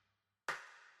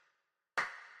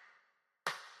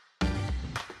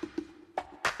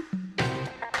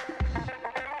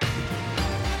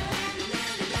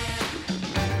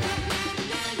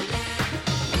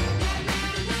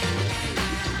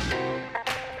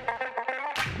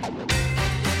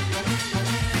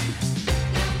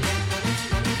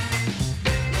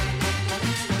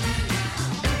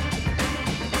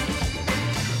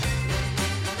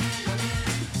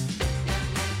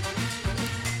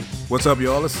What's up,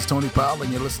 y'all? This is Tony Powell,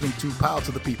 and you're listening to Powell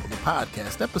to the People, the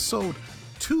podcast, episode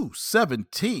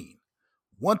 217.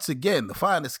 Once again, the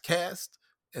finest cast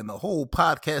in the whole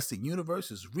podcasting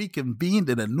universe is reconvened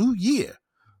in a new year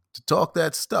to talk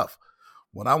that stuff.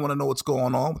 When I want to know what's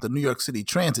going on with the New York City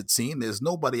transit scene, there's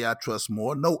nobody I trust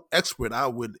more, no expert I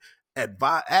would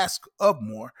ask of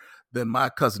more than my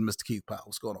cousin, Mr. Keith Powell.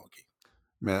 What's going on, Keith?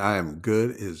 Man, I am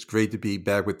good. It's great to be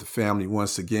back with the family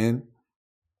once again.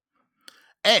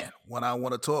 And when I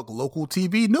want to talk local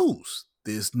TV news,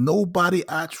 there's nobody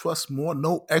I trust more,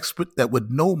 no expert that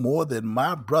would know more than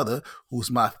my brother,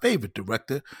 who's my favorite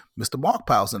director, Mr. Mark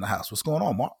Powell's in the house. What's going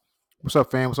on, Mark? What's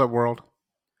up, fam? What's up, world?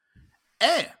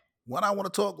 And when I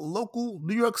want to talk local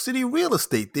New York City real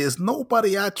estate, there's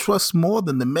nobody I trust more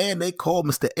than the man they call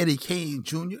Mr. Eddie Kane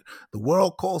Jr. The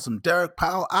world calls him Derek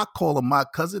Powell. I call him my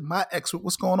cousin, my expert.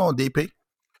 What's going on, DP?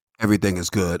 Everything is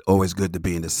good. Always good to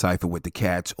be in the cipher with the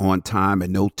cats on time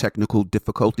and no technical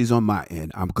difficulties on my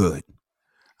end. I'm good.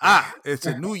 It's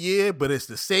a new year, but it's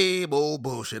the same old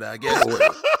bullshit, I guess.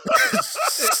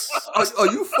 Are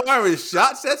you firing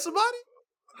shots at somebody?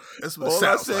 That's what it All I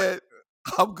sounds said, like.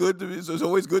 I'm good to be. It's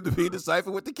always good to be in the cipher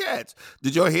with the cats.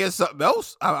 Did y'all hear something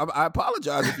else? I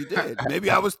apologize if you did. Maybe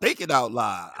I was thinking out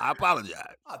loud. I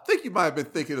apologize. I think you might have been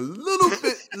thinking a little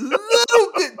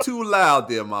bit too loud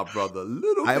there, my brother. A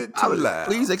little bit too loud.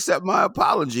 Please accept my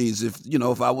apologies if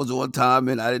I was on time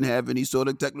and I didn't have any sort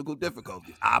of technical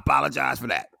difficulties. I apologize for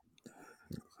that.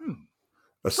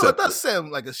 So it does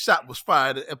sound like a shot was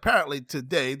fired. Apparently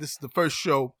today, this is the first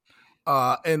show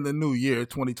in the new year,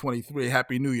 2023.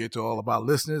 Happy New Year to all of our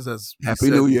listeners. As Happy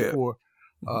New Year. Before,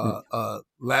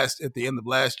 at the end of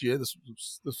last year, this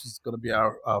was going to be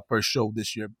our first show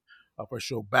this year, our first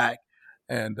show back,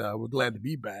 and we're glad to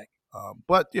be back.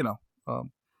 But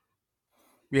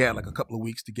we had like a couple of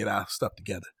weeks to get our stuff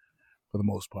together for the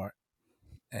most part,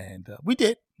 and we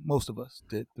did. Most of us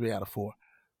did 3 out of 4,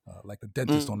 like the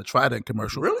dentist on the Trident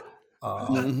commercial. Really?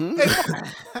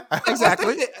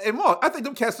 Exactly. Hey, Mark, I think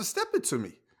them cats were stepping to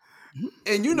me.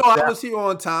 And I was here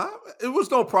on time. It was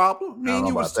no problem. Me and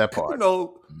you was, that part.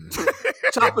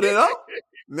 chopping it up.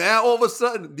 Now all of a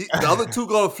sudden, the other two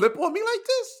gonna flip on me like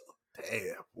this?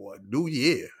 Damn, boy, new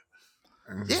year.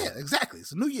 Yeah, exactly.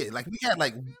 It's a new year. Like we had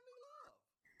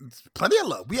plenty of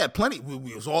love. We had plenty.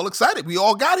 We was all excited. We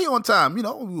all got here on time. We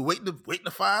were waiting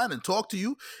to find and talk to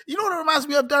you. You know what it reminds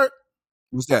me of, Derek?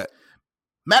 What's that?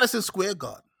 Madison Square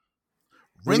Garden.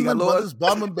 Ringling Brothers,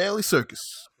 Barnum Bailey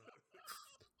Circus.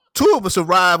 2 of us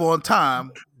arrive on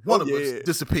time. One of us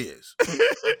disappears.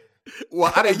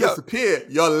 Well, I didn't disappear.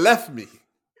 Y'all left me.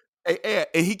 Hey,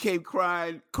 and he came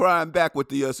crying back with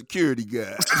the security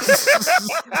guy.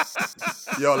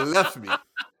 Y'all left me.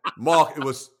 Mark,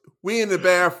 we in the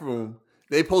bathroom.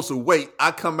 They supposed to wait. I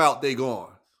come out, they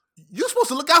gone. You're supposed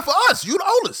to look out for us. You the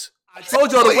oldest. I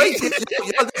told y'all to wait. Y'all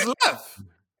just left.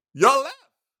 Y'all left.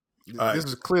 This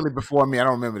was clearly before me. I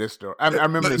don't remember this story. I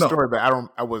remember this story, but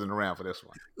I wasn't around for this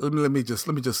one. Let me just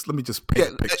paint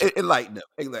a picture. Enlighten them.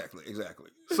 Exactly.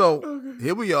 So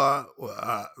here we are.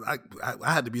 I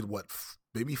had to be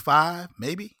maybe 5,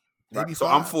 maybe Right. 5. So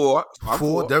I'm 4.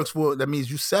 4. Derek's 4. That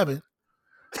means you 7.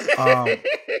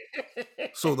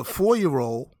 So the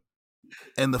 4-year-old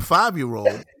and the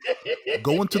 5-year-old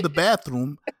go into the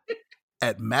bathroom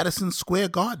at Madison Square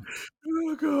Garden.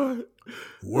 Oh, God.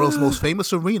 World's most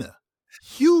famous arena.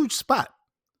 Huge spot.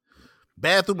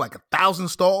 Bathroom, like 1,000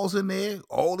 stalls in there.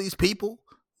 All these people.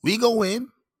 We go in,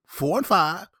 4 and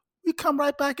 5. We come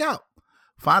right back out.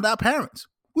 Find our parents.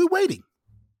 We're waiting.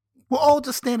 We're all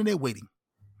just standing there waiting.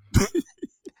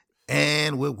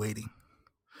 And we're waiting.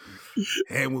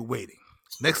 And we're waiting.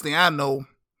 Next thing I know,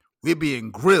 we're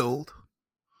being grilled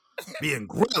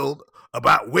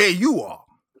about where you are.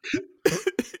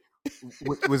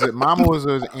 Was it mama or was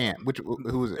it aunt?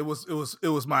 Who was it? It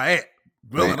was my aunt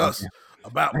grilling us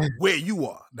about where you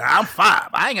are. Now I'm 5.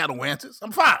 I ain't got no answers.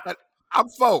 I'm 5. I'm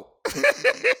 4.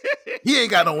 He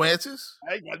ain't got no answers.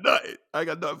 I ain't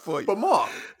got nothing for you. But Mark,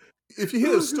 if you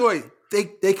hear the story,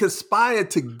 they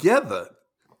conspired together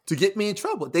to get me in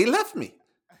trouble. They left me.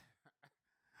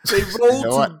 They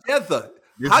rolled together.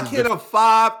 How can a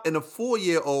 5 and a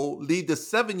 4-year-old leave the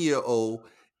 7-year-old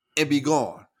and be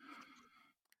gone?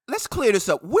 Let's clear this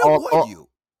up. Where were you?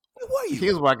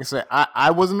 Here's what I can say.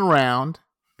 I wasn't around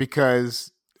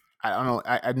because I don't know.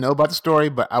 I know about the story,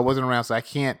 but I wasn't around, so I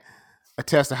can't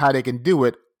attest to how they can do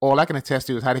it. All I can attest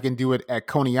to is how they can do it at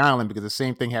Coney Island, because the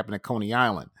same thing happened at Coney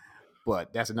Island.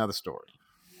 But that's another story.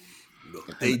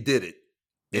 Look, they did it.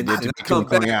 And I come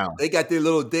back, they got their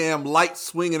little damn light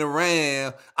swinging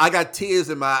around. I got tears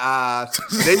in my eyes.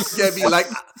 They look at me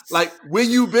like where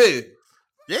you been?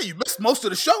 Yeah, you missed most of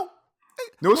the show.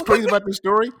 know what's crazy about this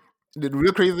story? The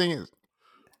real crazy thing is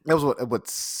that was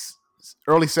what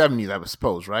early 70s, I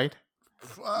suppose, right?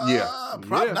 No,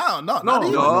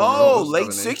 late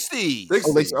 60s.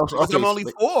 Okay. I'm only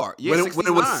 4. Yeah, when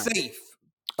it was safe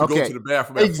to go to the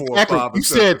bathroom at 4 or 5. You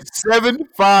said 7,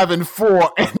 5, and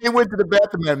 4, and they went to the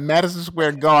bathroom at Madison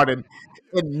Square Garden,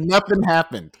 and nothing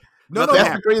happened. That's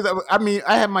the crazy. I mean,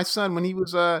 I had my son when he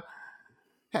was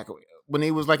when he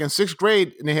was like in 6th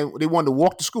grade, and they wanted to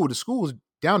walk to school. The school was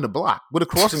down the block with a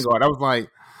crossing guard. I was like,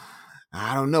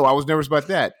 I don't know. I was nervous about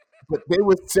that. But they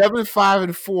were 7, 5,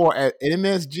 and 4 at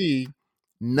MSG.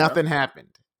 Nothing happened.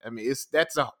 I mean,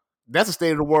 that's a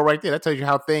state of the world right there. That tells you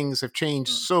how things have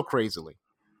changed so crazily.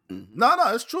 No,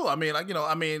 it's true. I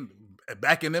mean,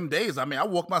 back in them days, I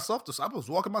was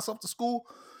walking myself to school.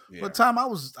 By the time I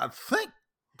was, I think,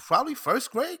 probably 1st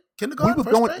grade, kindergarten.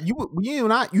 You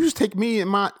and I used to take me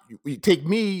and we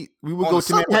would go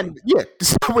to Manhattan. Yeah, the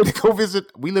subway to go visit.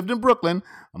 We lived in Brooklyn.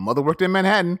 My mother worked in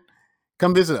Manhattan.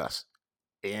 Come visit us.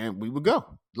 And we would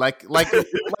go like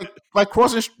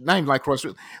crossing, not even like cross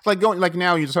street. It's like going like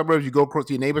now in the suburbs, you go across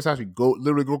to your neighbor's house, you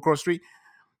literally go across the street.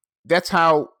 That's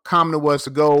how common it was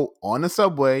to go on the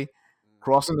subway,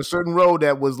 crossing a certain road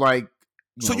that was like.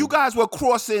 You guys were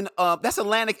crossing. That's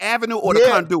Atlantic Avenue or the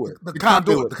Conduit. The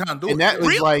Conduit, and that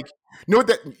was like. You know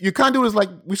what your conduit is like?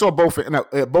 We saw both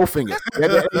fingers.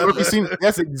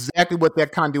 That's exactly what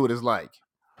that conduit is like.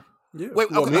 Yeah.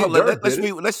 Wait, okay, hold on.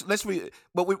 Let's read.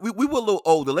 But we were a little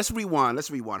older. Let's rewind.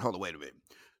 Hold on, wait a minute.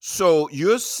 So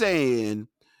you're saying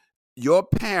your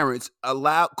parents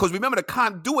allowed? Because remember the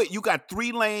Conduit, you got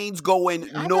 3 lanes going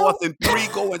north and 3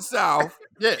 going south.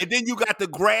 Yeah, and then you got the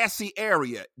grassy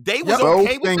area. They was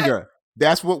okay with that.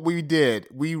 That's what we did.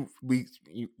 You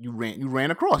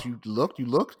ran across. You looked,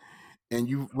 and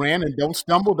you ran, and don't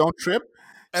stumble, don't trip.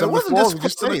 And it wasn't just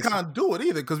close to the Conduit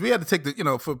either, because we had to take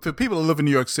for people who live in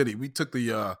New York City, we took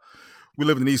we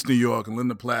lived in East New York and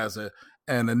Linden Plaza,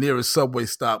 and the nearest subway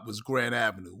stop was Grand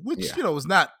Avenue, which, was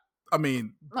not,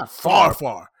 not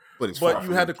far, but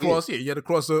you had to cross, you had to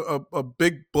cross a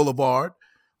big boulevard,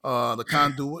 the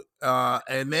Conduit,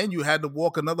 and then you had to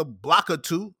walk another block or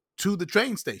 2 to the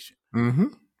train station,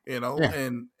 and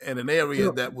an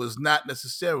area that was not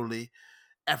necessarily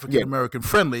African-American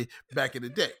friendly back in the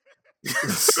day.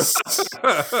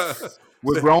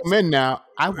 We're grown men now.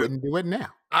 I wouldn't do it now.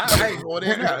 I ain't going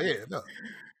there now. Yeah, no.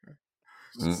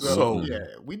 So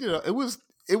we did. It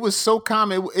was so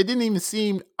common. It didn't even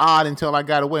seem odd until I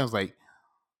got away. I was like,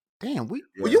 "Damn, Well,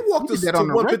 you walked to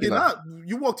 159.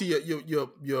 You walked to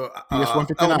your PS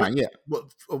 159.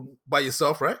 By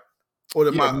yourself, right? Or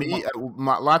a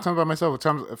lot of times by myself. At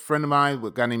times, a friend of mine,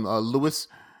 a guy named Lewis.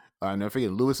 I never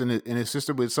forget Lewis and his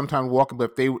sister would sometimes walk,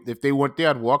 but if they weren't there,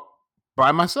 I'd walk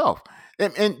by myself.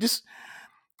 And just,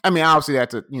 obviously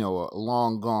that's a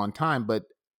long gone time, but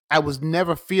I was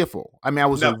never fearful. I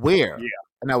was aware,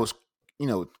 and I was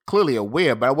clearly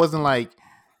aware, but I wasn't like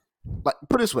put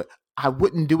it this way, I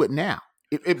wouldn't do it now.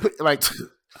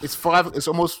 It's 5. It's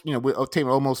almost we're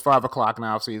almost 5 o'clock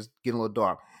now. Obviously, it's getting a little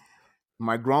dark.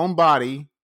 My grown body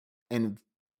and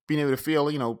being able to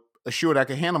feel assured I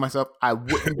could handle myself, I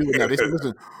wouldn't do it now. They said,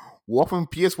 listen, walk from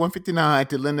PS 159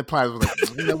 to Linden Plaza. I was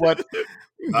like, you know what?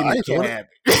 I got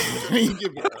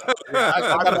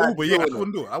Uber. Yeah,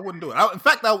 I wouldn't do it. In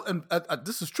fact,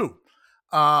 this is true.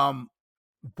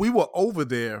 We were over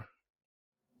there.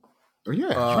 Oh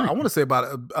yeah, I want to say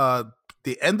about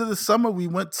the end of the summer. We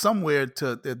went somewhere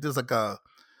there's like a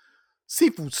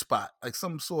seafood spot, like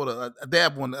some sort of they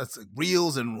have one that's like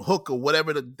Reels and Hook or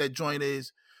whatever that joint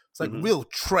is. It's like real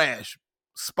trash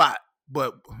spot,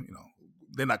 but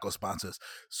they're not gonna sponsor us.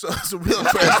 So it's a real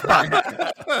trash spot,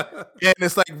 and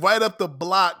it's like right up the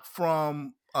block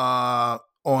from on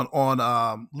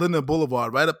Linden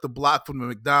Boulevard, right up the block from the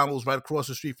McDonald's, right across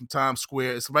the street from Times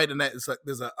Square. It's right in that. It's like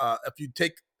there's a if you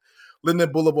take Linden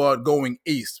Boulevard going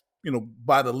east,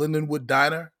 by the Lindenwood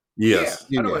Diner. Yes,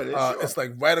 it's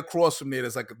like right across from there.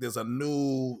 There's a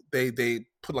new they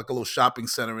put like a little shopping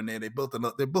center in there. They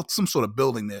built some sort of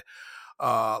building there,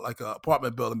 like an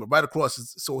apartment building, but right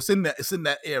across. So it's in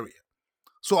that area.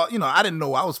 So I didn't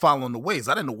know. I was following the ways.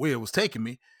 I didn't know where it was taking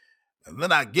me, and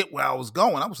then I get where I was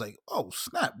going. I was like, oh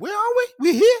snap, where are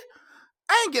we? We here?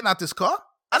 I ain't getting out this car.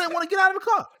 I didn't want to get out of the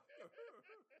car.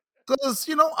 Because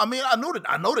I know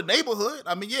the neighborhood.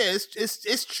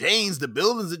 It's changed. The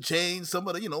buildings have changed. Some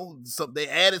of the they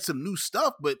added some new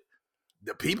stuff, but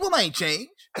the people ain't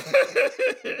changed.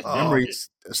 Memories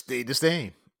stayed the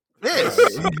same. Yes.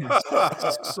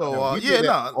 So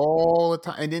all the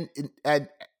time, and then it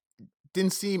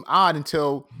didn't seem odd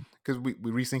until because we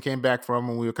recently came back from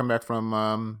when we were coming back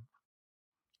from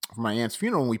for my aunt's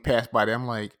funeral, when we passed by there, I'm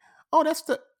like, oh, that's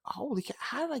the holy.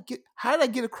 How did I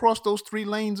get across those 3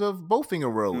 lanes of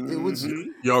Bowfinger Road? It was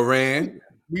y'all ran.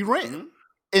 We ran,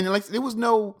 and like there was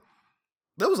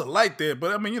a light there,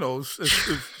 but I mean, it's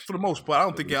for the most part, I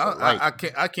don't think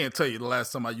I can't tell you the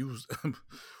last time I used.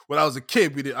 When I was a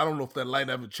kid, I don't know if that light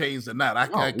ever changed or not.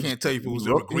 I can't tell you if it was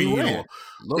green or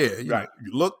you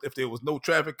looked. If there was no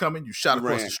traffic coming, you shot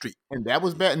across the street, and that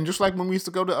was bad. And just like when we used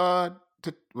to go to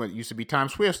what used to be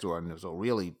Times Square store, and it was a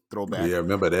really throwback. Yeah, I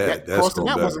remember that. Crossing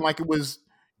that wasn't like it was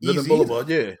Linden Boulevard.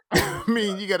 Yeah, I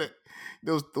mean, you got to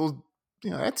those.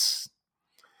 That's.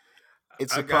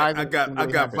 It's surprising. I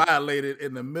got violated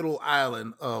in the middle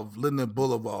island of Linden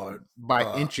Boulevard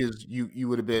by inches. You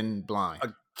would have been blind.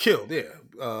 Killed, killed,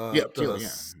 yeah.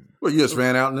 Well, you just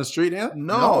ran out in the street, yeah?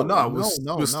 No. I was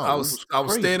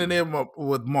standing there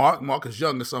with Mark. Mark is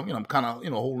younger, so I'm kind of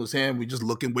holding his hand. We just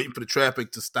looking, waiting for the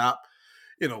traffic to stop,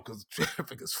 because the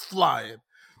traffic is flying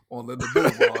on the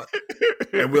Boulevard,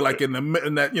 and we're like in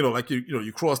that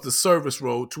you cross the service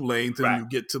road 2 lanes, and you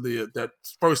get to that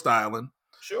first island.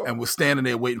 Sure. And we're standing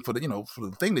there waiting for for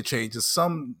the thing to change. Is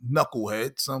some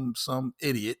knucklehead, some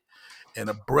idiot, in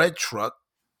a bread truck.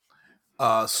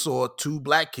 Saw 2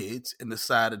 black kids and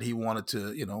decided he wanted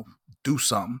to, do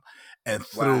something, and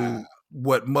threw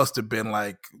what must have been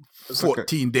like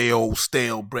 14-day-old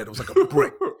stale bread. It was like a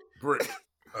brick,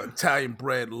 Italian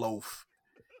bread loaf,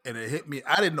 and it hit me.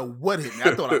 I didn't know what hit me.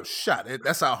 I thought I was shot.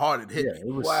 That's how hard it hit me.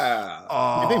 It was,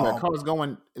 wow. The thing about car's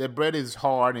going, the bread is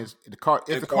hard, and if the car's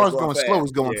going fast, slow,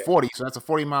 it's going 40. So that's a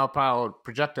 40-mile-per-hour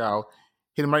projectile.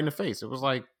 Hit him right in the face. It was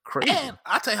like crazy. And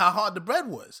I'll tell you how hard the bread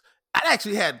was. I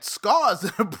actually had scars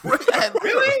in the bread.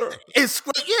 Really?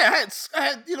 I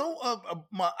had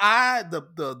my eye,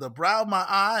 the brow of my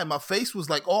eye, and my face was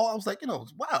like I was like,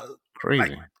 wow,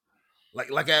 crazy.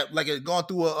 Like it had gone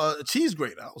through a cheese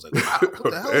grater. I was like, wow,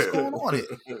 what the hell is going on here?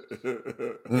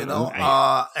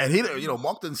 And he,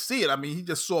 Mark didn't see it. I mean, he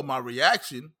just saw my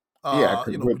reaction. But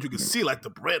you could see like the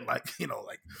bread, like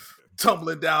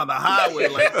tumbling down the highway.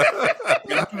 Like,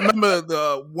 remember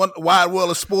the Wide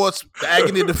World of Sports, the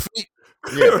Agony of Defeat?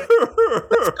 Yeah,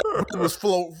 it was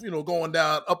going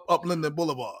down up Linden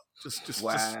Boulevard, just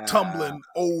tumbling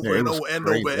over and over and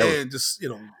over, and just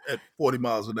at 40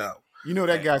 miles an hour.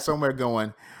 That guy somewhere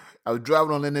going, I was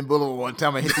driving on Linden Boulevard one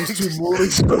time. I hit these 2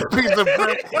 moolies for a piece of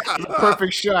bread.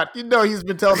 Perfect shot. He's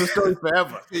been telling the story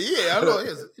forever. Yeah, I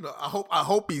know. I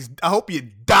hope you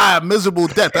die a miserable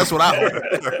death. That's what I hope.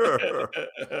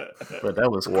 But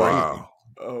that was crazy. Wow.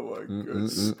 Oh my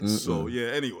goodness. So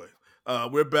anyway,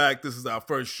 we're back. This is our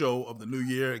first show of the new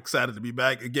year. Excited to be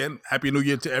back again. Happy New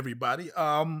Year to everybody.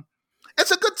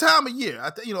 It's a good time of year.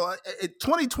 I think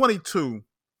 2022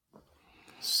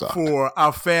 sucked for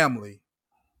our family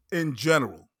in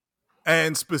general,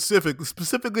 and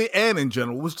specifically and in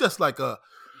general, was just like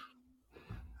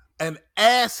an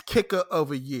ass kicker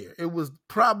of a year. It was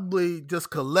probably just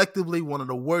collectively one of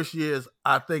the worst years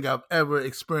I think I've ever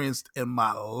experienced in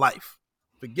my life.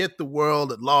 Forget the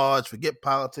world at large, forget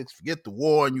politics, forget the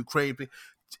war in Ukraine,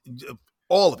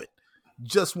 all of it.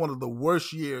 Just one of the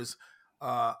worst years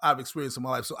I've experienced in my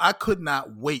life. So I could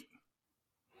not wait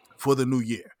for the new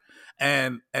year.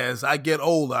 And as I get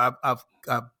older, I've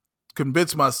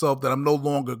convinced myself that I'm no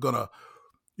longer gonna,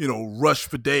 rush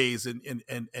for days and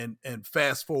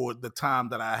fast forward the time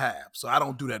that I have. So I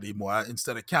don't do that anymore.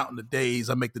 Instead of counting the days,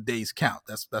 I make the days count.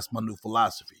 That's my new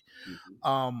philosophy.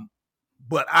 Mm-hmm.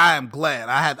 But I am glad.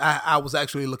 I was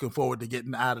actually looking forward to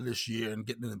getting out of this year and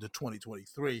getting into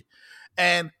 2023.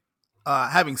 And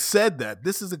having said that,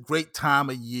 this is a great time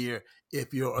of year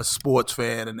if you're a sports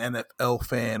fan, an NFL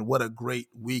fan. What a great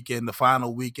weekend. The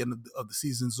final weekend of the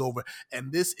season's over.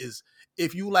 And this is,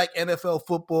 if you like NFL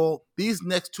football, these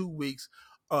next 2 weeks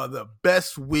are the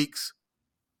best weeks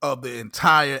of the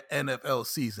entire NFL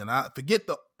season. I forget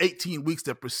the 18 weeks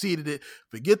that preceded it.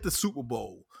 Forget the Super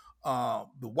Bowl.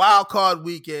 The wild card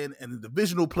weekend and the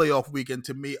divisional playoff weekend,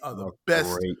 to me, are the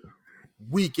best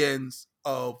weekends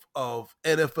of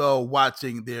NFL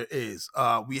watching there is.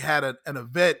 We had an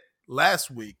event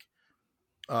last week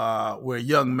where a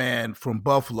young man from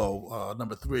Buffalo,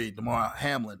 number 3, Damar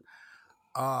Hamlin,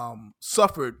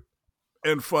 suffered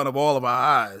in front of all of our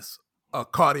eyes a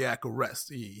cardiac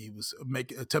arrest. He was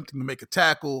attempting to make a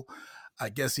tackle. I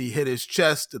guess he hit his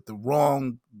chest at the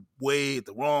wrong way, at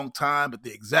the wrong time, at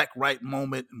the exact right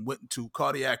moment, and went into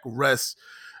cardiac arrest.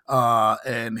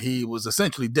 And he was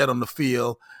essentially dead on the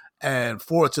field. And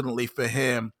fortunately for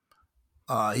him,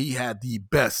 he had the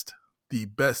best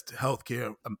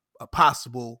healthcare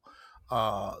possible.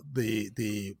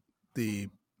 The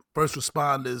first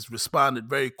responders responded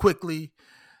very quickly,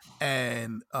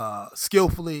 and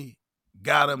skillfully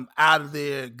got him out of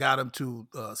there, got him to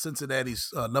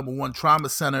Cincinnati's #1 trauma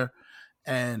center.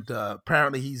 And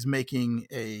apparently he's making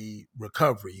a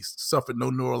recovery. He's suffered no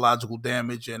neurological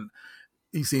damage, and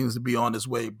he seems to be on his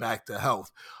way back to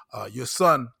health. Your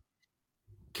son,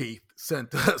 Keith,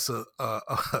 sent us a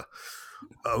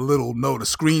little note, a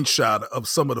screenshot of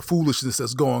some of the foolishness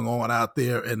that's going on out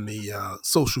there in the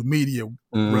social media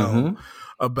realm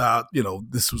about,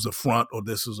 this was a front or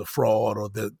this was a fraud or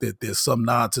that there's some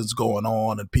nonsense going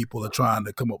on and people are trying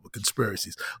to come up with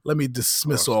conspiracies. Let me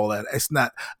dismiss all that. It's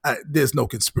not, there's no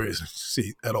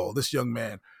conspiracy at all. This young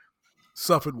man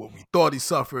suffered what we thought he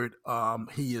suffered.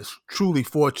 He is truly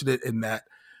fortunate in that,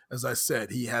 as I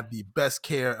said, he had the best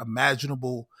care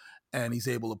imaginable and he's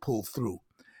able to pull through.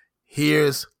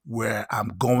 Here's where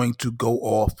I'm going to go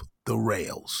off the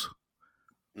rails.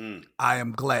 I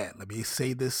am glad. Let me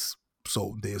say this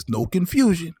so there's no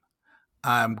confusion.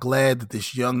 I'm glad that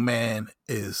this young man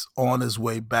is on his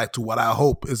way back to what I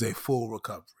hope is a full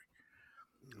recovery.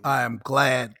 I am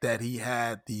glad that he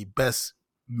had the best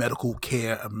medical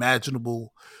care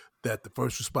imaginable, that the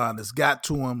first responders got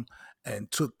to him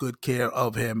and took good care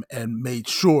of him and made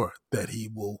sure that he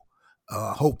will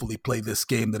hopefully play this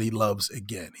game that he loves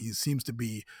again. He seems to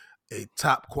be a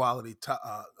top quality,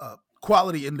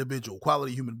 quality individual,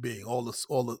 quality human being. All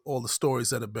the stories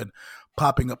that have been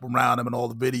popping up around him and all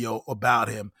the video about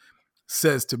him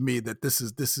says to me that this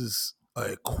is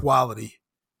a quality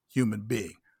human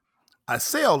being. I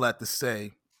say all that to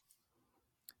say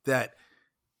that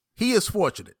he is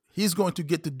fortunate. He's going to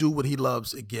get to do what he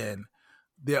loves again.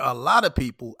 There are a lot of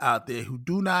people out there who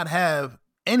do not have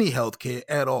any health care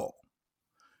at all,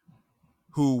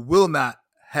 who will not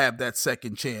have that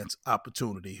second chance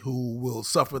opportunity, who will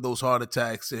suffer those heart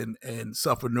attacks and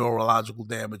suffer neurological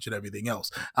damage and everything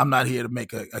else. I'm not here to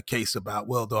make a case about,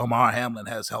 well, Damar Hamlin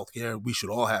has health care and we should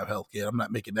all have health care. I'm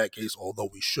not making that case, although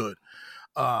we should.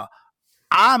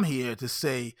 I'm here to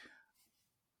say,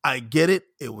 I get it.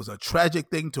 It was a tragic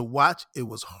thing to watch. It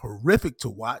was horrific to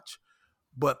watch.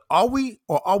 But are we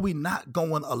not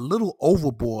going a little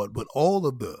overboard with all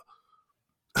of the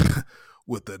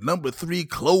with the #3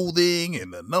 clothing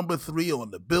and the #3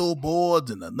 on the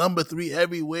billboards and the #3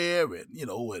 everywhere, and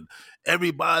and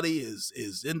everybody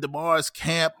is in Damar's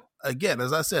camp? Again,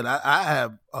 as I said, I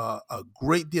have a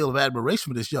great deal of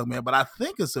admiration for this young man, but I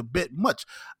think it's a bit much.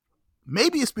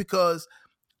 Maybe it's because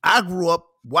I grew up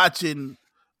watching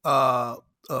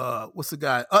what's the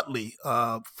guy, Utley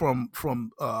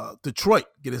from Detroit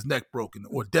get his neck broken,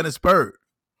 or Dennis Byrd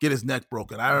get his neck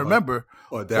broken. I remember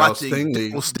watching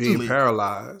Stingley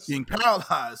being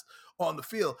paralyzed on the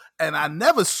field, and I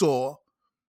never saw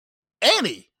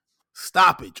any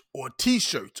stoppage or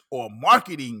T-shirts or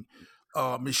marketing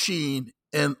machine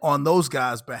on those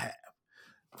guys' behalf.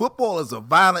 Football is a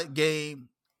violent game.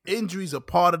 Injuries are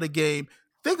part of the game.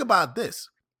 Think about this.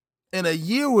 In a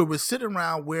year where we're sitting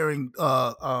around wearing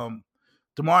Damar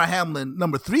Hamlin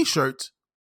 #3 shirts,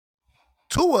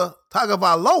 Tua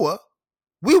Tagovailoa,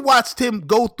 we watched him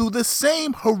go through the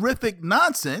same horrific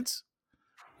nonsense,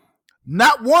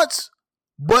 not once,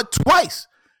 but twice.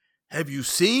 Have you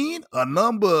seen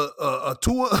a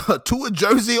Tua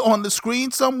jersey on the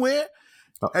screen somewhere?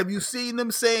 Have you seen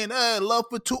them saying, "Hey, love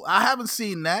for Tua"? I haven't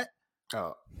seen that.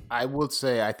 I would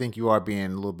say I think you are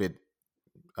being a little bit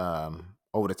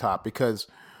over the top, because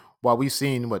while we've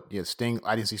seen Sting,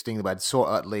 I didn't see Sting, but I saw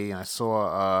Utley and I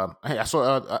saw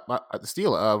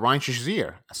Steeler, Ryan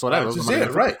Shazier. I saw that.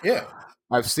 Shazier, right? Yeah,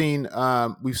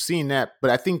 we've seen that, but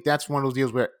I think that's one of those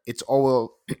deals where it's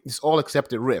all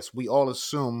accepted risk. We all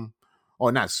assume,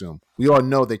 or not assume, we all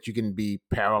know that you can be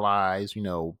paralyzed,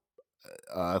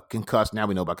 concussed. Now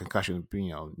we know about concussion,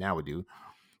 now we do.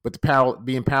 But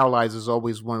being paralyzed is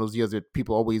always one of those deals that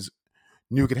people always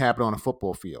knew could happen on a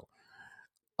football field.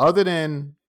 Other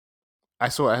than, I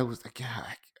think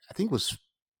it was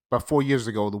about 4 years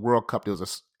ago, the World Cup, there was an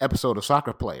episode of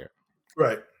Soccer Player.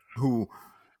 Right. Who,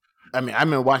 I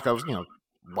remember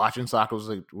watching soccer, was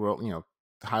like world,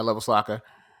 high level soccer.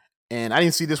 And I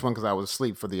didn't see this one because I was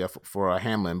asleep for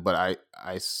Hamlin, but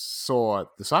I saw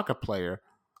the Soccer Player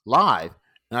live,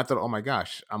 and I thought, oh my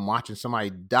gosh, I'm watching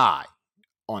somebody die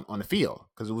on the field,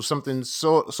 because it was something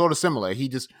sort of similar. He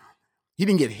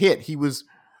didn't get hit. He was,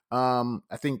 I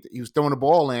think he was throwing the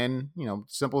ball in,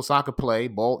 simple soccer play,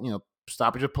 ball,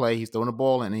 stoppage of play. He's throwing the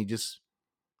ball in and he just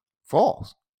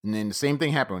falls. And then the same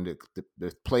thing happened.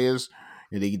 The players,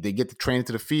 they get the train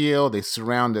to the field, they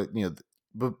surround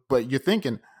but you're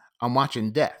thinking, I'm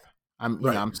watching death.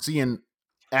 I'm seeing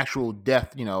actual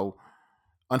death.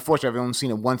 Unfortunately, I've only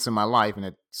seen it once in my life, and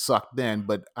it sucked then.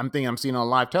 But I'm thinking I'm seeing it on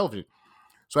live television.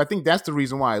 So I think that's the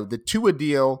reason why the Tua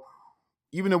deal,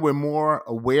 even though we're more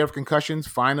aware of concussions,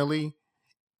 finally,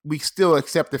 we still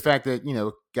accept the fact that,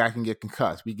 guy can get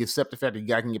concussed. We accept the fact that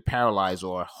guy can get paralyzed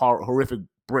or horrific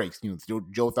breaks,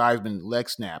 Joe Theismann leg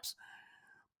snaps.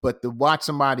 But to watch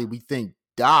somebody we think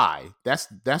die, that's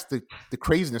the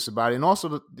craziness about it. And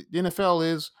also the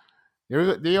NFL is,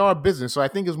 they are a business. So I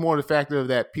think it's more the factor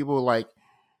that people like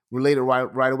relate it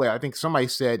right away. I think somebody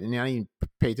said, and I didn't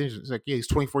pay attention, it's like, yeah, he's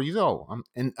 24 years old.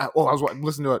 I was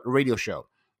listening to a radio show,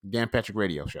 Dan Patrick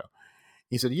radio show.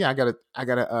 He said, yeah, I got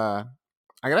a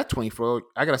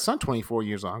son 24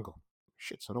 years old. I go,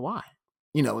 shit, so do I.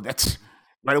 That's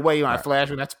right away. I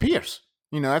flash, and that's Pierce.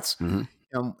 That's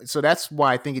so that's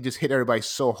why I think it just hit everybody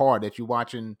so hard that you're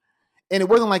watching, and it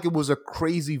wasn't like it was a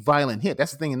crazy violent hit.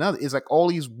 That's the thing. It's like all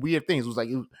these weird things. It was like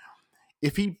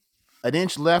if he an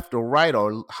inch left or right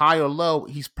or high or low,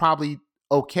 he's probably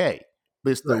okay.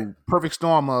 But it's the perfect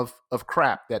storm of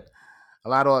crap that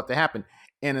allowed all that to happen.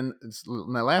 And then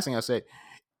my last thing I said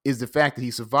is the fact that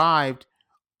he survived.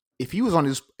 If he was on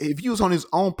his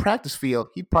own practice field,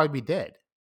 he'd probably be dead.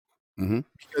 Mm-hmm.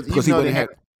 Because he wouldn't have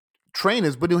had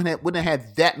trainers, but he wouldn't have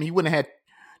had that. He wouldn't have had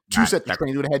two sets of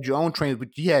trainers. You would have had your own trainers,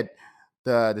 but you had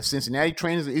the Cincinnati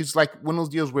trainers. It's like one of those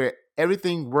deals where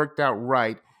everything worked out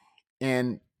right,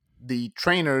 and the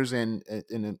trainers and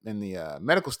the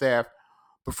medical staff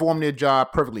performed their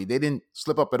job perfectly. They didn't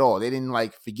slip up at all. They didn't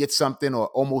like forget something or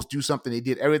almost do something. They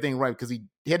did everything right because he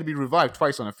had to be revived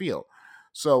twice on the field.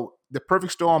 So the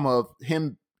perfect storm of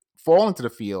him falling to the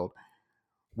field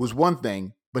was one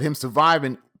thing, but him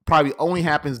surviving probably only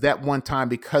happens that one time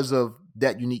because of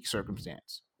that unique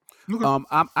circumstance.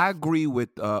 I agree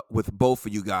with both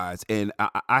of you guys, and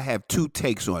I have two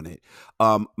takes on it.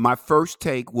 My first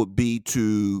take would be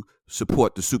to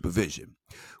support the supervision.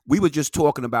 We were just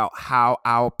talking about how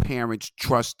our parents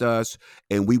trust us,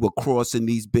 and we were crossing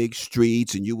these big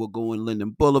streets, and you were going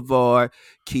Linden Boulevard.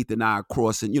 Keith and I are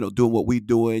crossing, doing what we're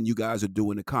doing. You guys are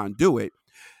doing the conduit.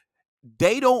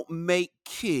 They don't make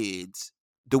kids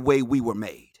the way we were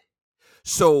made.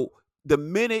 So the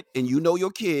minute, and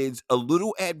your kids, a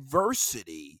little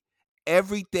adversity,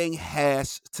 everything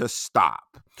has to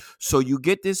stop. So you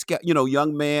get this guy,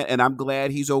 young man, and I'm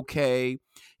glad he's okay.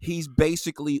 He's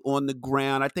basically on the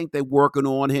ground. I think they're working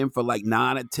on him for like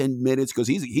 9 or 10 minutes because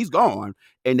he's gone.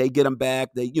 And they get him back.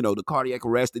 They, the cardiac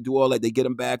arrest, they do all that. They get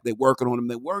him back. They're working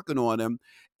on him.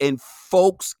 And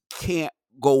folks can't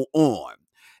go on.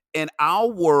 In our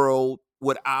world,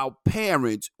 with our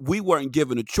parents, we weren't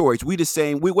given a choice. We the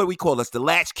same. What we call us, the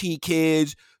latchkey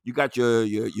kids. You got your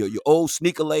old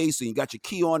sneaker lace, and you got your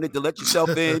key on it to let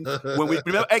yourself in. When we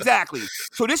remember exactly.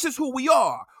 So this is who we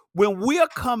are. When we're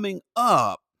coming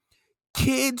up,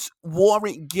 kids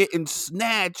weren't getting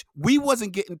snatched. We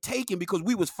wasn't getting taken because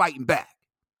we was fighting back.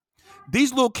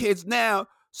 These little kids now,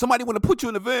 somebody want to put you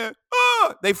in the van,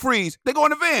 they freeze. They go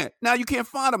in the van. Now you can't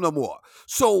find them no more.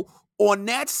 So on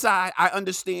that side, I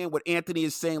understand what Anthony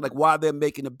is saying, like why they're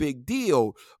making a big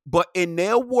deal. But in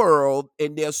their world,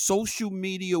 in their social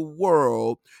media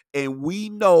world, and we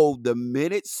know the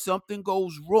minute something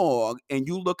goes wrong and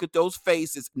you look at those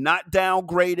faces, not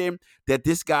downgrading that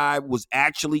this guy was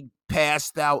actually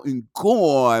passed out and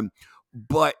gone,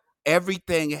 but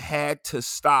everything had to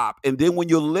stop. And then when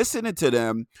you're listening to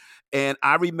them, and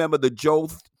I remember the Joe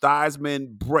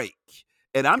Theismann break,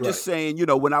 and I'm just saying,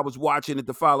 when I was watching it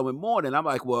the following morning, I'm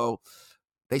like, well,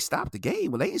 they stopped the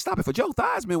game. Well, they didn't stop it for Joe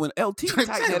Theismann when LT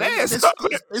tightened that ass.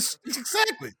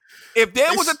 Exactly. If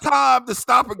there was a time to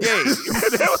stop a game,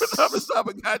 if there was a time to stop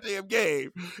a goddamn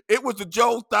game, it was the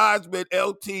Joe Theismann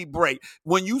LT break.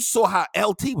 When you saw how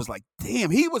LT was like,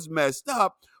 damn, he was messed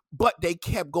up, but they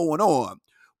kept going on.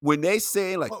 When they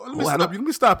say like, let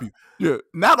me stop you. Yeah.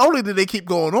 Not only did they keep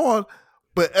going on,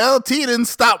 but LT didn't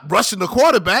stop rushing the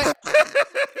quarterback.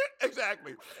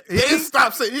 Exactly. He didn't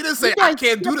stop saying. He didn't say, "I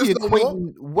can't do this no more."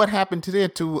 What happened to them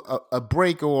to a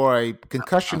break or a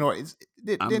concussion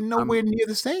they're nowhere near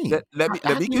the same. Let me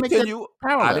continue.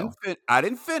 I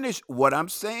didn't finish. What I'm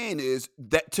saying is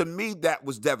that to me that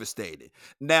was devastating.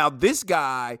 Now this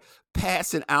guy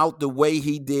passing out the way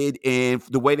he did and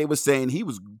the way they were saying he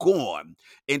was gone,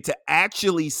 and to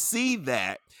actually see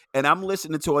that. And I'm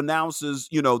listening to announcers,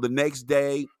 the next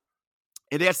day,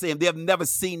 and they're saying they've never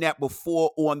seen that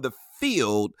before on the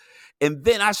field. And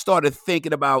then I started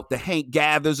thinking about the Hank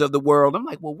Gathers of the world. I'm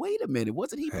like, well, wait a minute.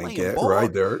 Wasn't he playing ball?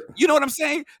 Right there. You know what I'm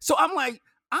saying? So I'm like,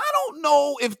 I don't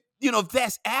know if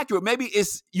that's accurate. Maybe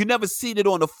it's you never seen it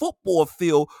on the football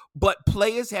field, but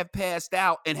players have passed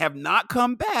out and have not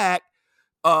come back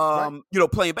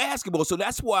playing basketball. So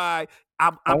that's why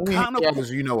I'm kind of.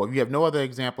 You have no other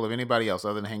example of anybody else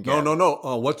other than Hank Gathers. No.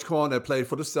 What's called that played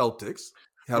for the Celtics?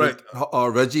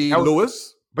 Reggie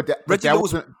Lewis. But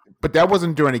that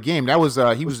wasn't during a game. That was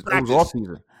it was off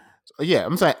season. So, yeah,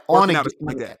 I'm saying on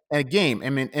a game. I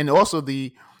mean, and also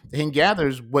the Hank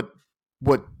Gathers. What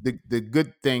the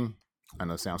good thing? I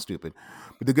know it sounds stupid,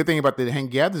 but the good thing about the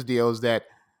Hank Gathers deal is that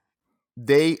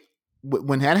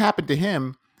when that happened to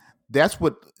him, that's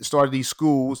what started these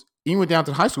schools. Even went down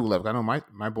to the high school level. I know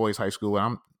my boy's high school, and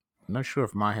I'm not sure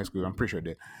if my high school. I'm pretty sure it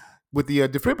did. With the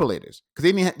defibrillators,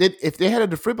 because if they had a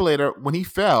defibrillator when he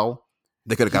fell,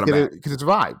 they could have got him back because it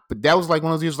survived. But that was like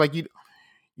one of those years, like you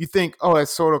think, oh,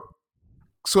 that's sort of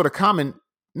common.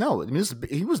 No, I mean,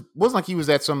 wasn't like he was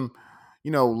at some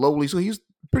lowly. So he was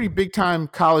a pretty big time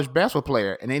college basketball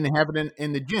player, and they didn't have it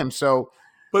in the gym. So,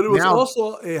 but it was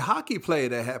also a hockey play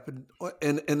that happened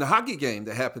in the hockey game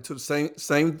that happened to the same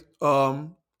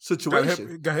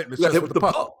situation. Got hit with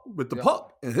the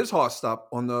puck, and his heart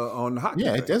stopped on the hockey.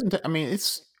 Yeah, it doesn't.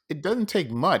 It doesn't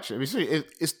take much. I mean,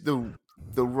 it's the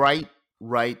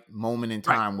right moment in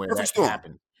time where that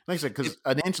happened. Like I said, because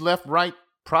an inch left, right,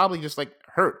 probably just like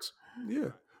hurts. Yeah,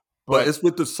 but it's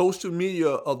with the social media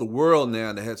of the world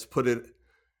now that has put it,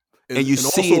 and you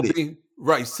see it.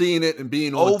 Seeing it and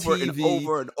being on over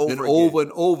TV and over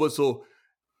and over. So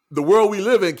the world we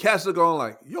live in, cats are going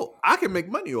like, "Yo, I can make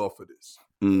money off of this."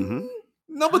 Mm-hmm.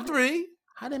 Number 3.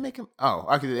 How they make him? Oh,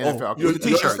 I could the NFL. You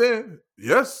understand?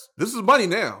 Yes, this is money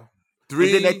now.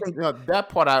 3. That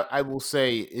part I will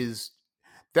say is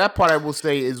what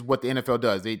the NFL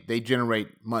does. They generate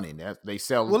money. They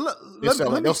sell. Well,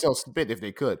 they'll sell spit if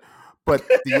they could, but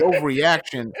the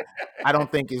overreaction, I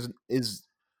don't think is.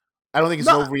 I don't think it's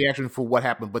an overreaction for what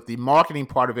happened, but the marketing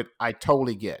part of it, I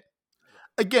totally get.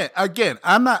 Again,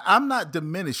 I'm not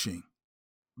diminishing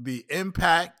the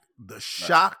impact, the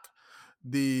shock,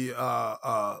 the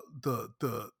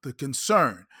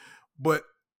concern, but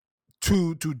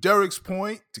to Derek's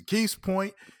point, to Keith's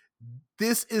point,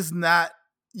 this is not.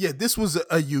 Yeah, this was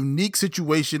a unique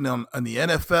situation on the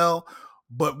NFL,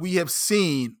 but we have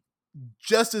seen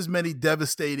just as many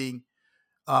devastating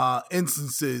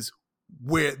instances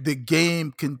where the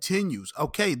game continues.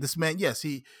 Okay, this man, yes,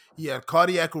 he had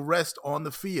cardiac arrest on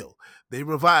the field. They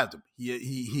revived him.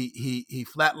 He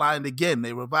flatlined again.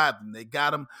 They revived him. They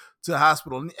got him to the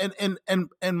hospital.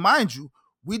 And mind you,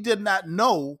 we did not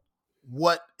know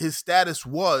what his status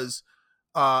was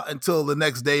until the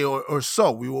next day or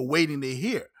so. We were waiting to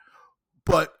hear.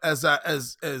 But as I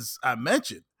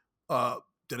mentioned,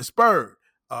 Dennis Byrd,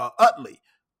 Utley,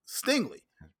 Stingley,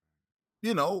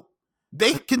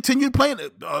 they continued playing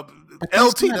it.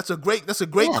 LT, that's a great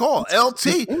call.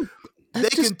 LT, they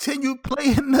continued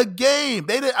playing the game.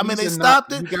 They didn't. I mean, they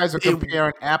stopped it. You guys are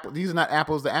comparing apples. These are not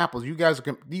apples to apples. You guys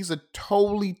are. These are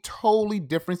totally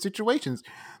different situations.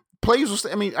 Players.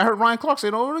 I mean, I heard Ryan Clark say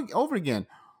it over again.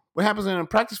 What happens in a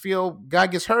practice field? Guy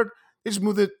gets hurt. They just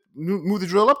move the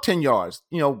drill up 10 yards.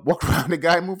 Walk around the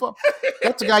guy, move up.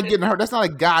 That's a guy getting hurt. That's not a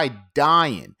guy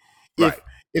dying. Right.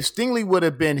 If Stingley would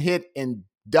have been hit and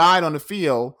died on the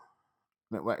field,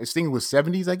 Stingley was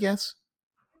 70s, I guess.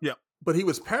 Yeah, but he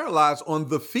was paralyzed on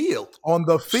the field.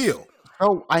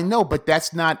 Oh, I know, but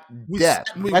that's not death.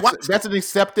 That's an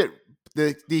accepted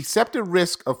the accepted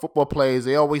risk of football players.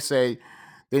 They always say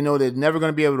they know they're never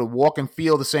going to be able to walk and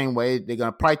feel the same way. They're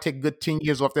going to probably take a good 10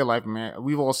 years off their life, man.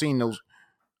 We've all seen those.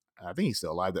 I think he's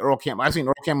still alive. The Earl Campbell. I've seen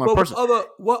Earl Campbell in person.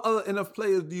 What other NFL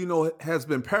players do you know has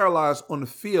been paralyzed on the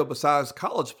field besides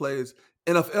college players,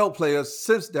 NFL players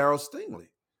since Darryl Stingley?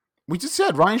 We just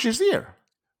said Ryan Shazier.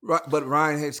 Right, but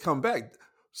Ryan has come back.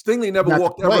 Stingley never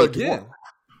walked ever again.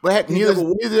 But heck, neither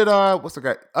did what's the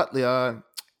guy? Utley.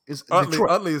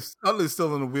 Utley is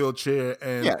still in a wheelchair,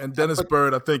 and Dennis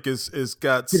Byrd, I think, is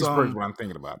got Dennis some. Bird's what I'm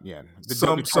thinking about. Yeah,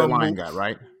 the line guy,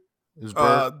 right? Is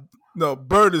Byrd? No,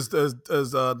 Byrd is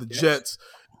the Jets.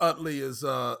 Utley is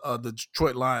the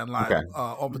Detroit Lion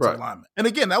offensive lineman. And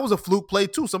again, that was a fluke play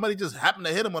too. Somebody just happened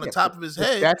to hit him on the top of his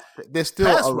head. They're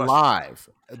still alive.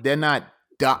 They're not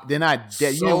dead. So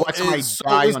you know what? Somebody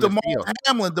die on the field.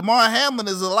 Hamlin. Damar Hamlin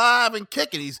is alive and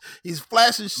kicking. He's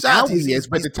flashing shots. Now he is,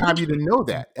 but at the time you didn't know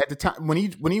that. At the time when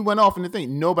he went off in the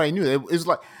thing, nobody knew. It was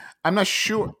like, I'm not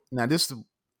sure. Now this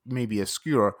may be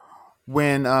obscure.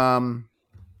 When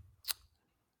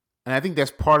and I think that's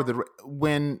part of oh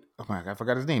my God, I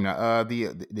forgot his name now. They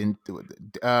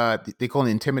call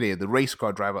him the Intimidator, the race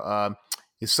car driver.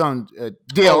 His son,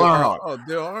 Dale Earnhardt. Oh,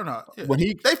 Dale Earnhardt. Yeah. When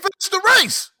they finished the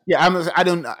race. Yeah,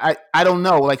 I don't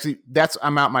know. Like, see,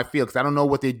 I'm out my field because I don't know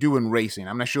what they do in racing.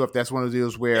 I'm not sure if that's one of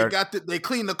those where they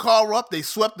cleaned the car up, they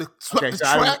swept the track,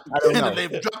 I don't know. And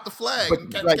then they dropped the flag.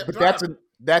 But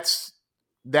that's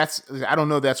I don't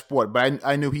know that sport, but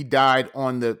I knew he died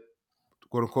on the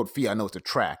quote unquote field. I know it's a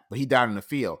track, but he died on the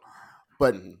field.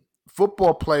 But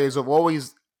football players have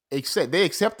always accept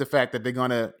the fact that they're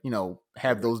gonna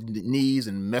have those knees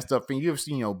and messed up things. You ever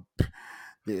seen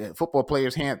the football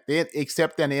players' hand? They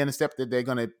accept that and they accept that they're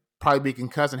gonna probably be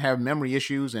concussed and have memory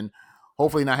issues and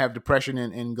hopefully not have depression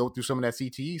and go through some of that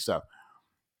CTE stuff.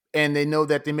 And they know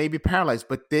that they may be paralyzed,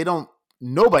 but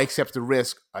nobody accepts the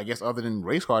risk, I guess, other than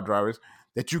race car drivers,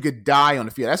 that you could die on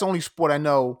the field. That's the only sport I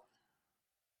know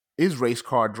is race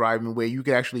car driving where you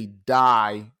could actually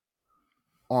die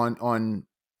on.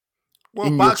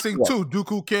 Well, boxing too.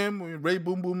 Dooku Kim, Ray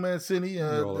Boom Boom Mancini.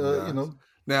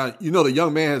 Now the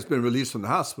young man has been released from the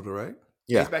hospital, right?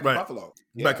 Yeah, he's back in Buffalo.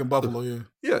 Yeah. Back in Buffalo, yeah.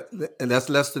 Yeah, and that's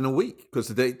less than a week because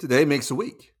today makes a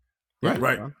week.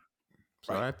 Right.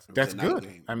 So that's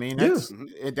good. I mean, that's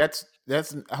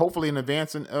hopefully an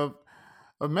advancement of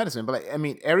medicine. But I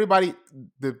mean, everybody,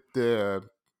 the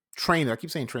trainer, I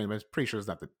keep saying trainer, but I'm pretty sure it's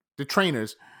not the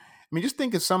trainers. I mean, just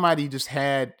think if somebody just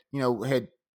had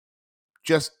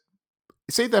just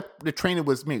say that the trainer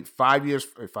was maybe 5 yards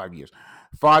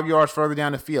further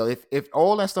down the field. If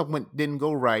all that stuff didn't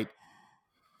go right,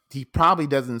 he probably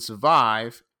doesn't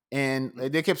survive. And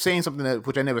they kept saying something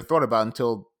which I never thought about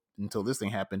until this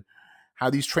thing happened. How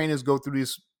these trainers go through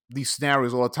these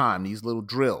scenarios all the time, these little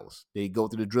drills. They go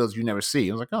through the drills you never see.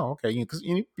 I was like, oh, okay, because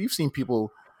you've seen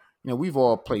people. We've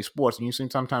all played sports, and you've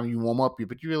seen sometimes you warm up,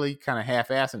 but you really kind of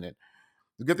half-assing it.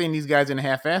 The good thing these guys didn't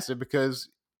half-ass it because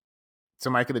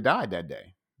somebody could have died that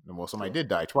day. Well, somebody did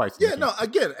die twice. Yeah, no,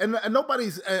 again, and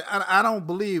nobody's. I don't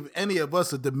believe any of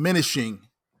us are diminishing.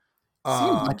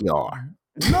 Seems like you are.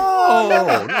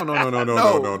 No.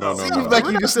 Seems like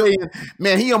you just saying,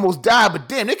 man, he almost died, but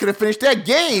damn, they could have finished that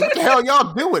game. What the hell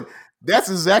y'all doing? That's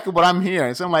exactly what I'm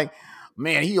hearing. So I'm like,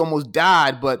 man, he almost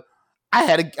died, but I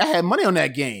had money on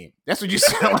that game. That's what you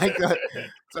sound like.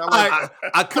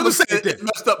 I could have said it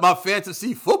messed up my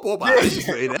fantasy football, but I didn't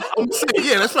say that.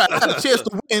 Yeah, that's right. I had a chance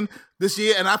to win this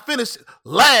year, and I finished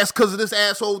last because of this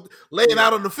asshole laying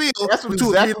out on the field. That's what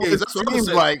exactly it seems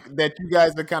like that you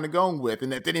guys are kind of going with,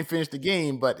 and that they didn't finish the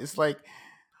game. But it's like,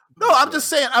 no, I'm just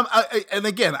saying. And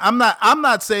again, I'm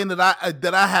not saying that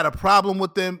I had a problem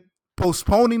with them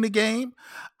postponing the game.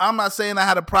 I'm not saying I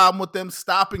had a problem with them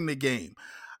stopping the game.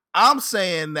 I'm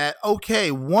saying that,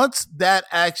 okay, once that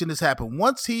action has happened,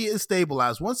 once he is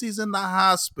stabilized, once he's in the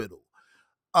hospital,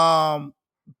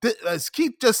 as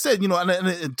Keith just said, and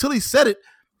until he said it,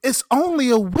 it's only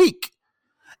a week.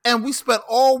 And we spent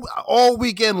all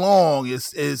weekend long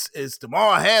is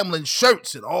Damar Hamlin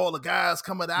shirts and all the guys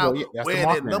coming out wearing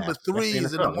their number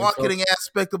threes and the marketing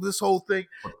aspect of this whole thing.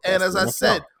 And as I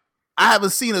said, I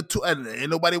haven't seen ain't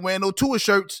nobody wearing no Tua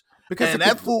shirts. Because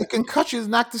the concussion is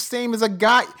not the same as a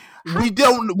guy. We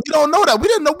don't know that. We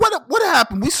didn't know what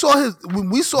happened. We saw his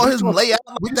layout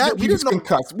with that. We didn't know.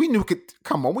 Concussed. We knew.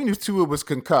 Come on, we knew Tua was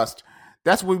concussed.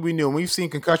 That's what we knew. And we've seen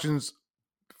concussions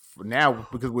now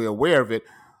because we're aware of it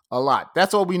a lot.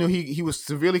 That's all we knew. He was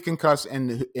severely concussed,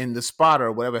 and the spotter,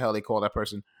 or whatever the hell they call that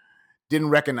person,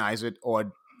 didn't recognize it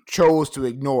or chose to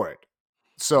ignore it.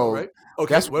 So, right.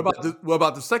 Okay. What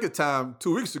about the second time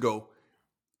 2 weeks ago?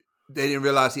 They didn't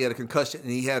realize he had a concussion, and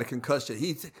he had a concussion.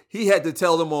 He had to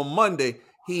tell them on Monday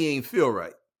he ain't feel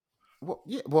right. Well,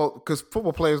 yeah, because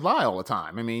football players lie all the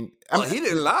time. I mean, he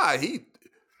didn't lie.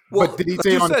 But did he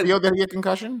say on the field that he had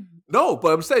concussion? No,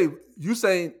 but I'm saying you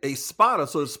saying a spotter.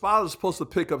 So the spotter is supposed to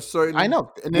pick up certain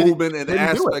movement and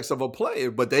aspects of a player,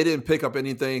 but they didn't pick up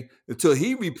anything until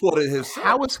he reported himself.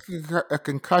 How is a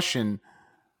concussion?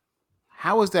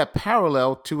 How is that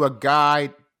parallel to a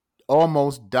guy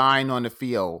almost dying on the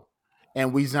field?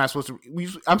 And we're not supposed to.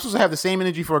 I'm supposed to have the same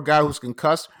energy for a guy who's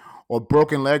concussed or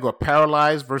broken leg or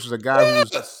paralyzed versus a guy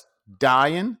who's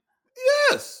dying.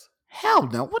 Yes. Hell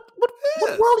no. What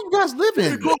world do you guys live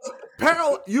in?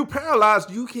 You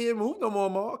paralyzed. You can't move no more,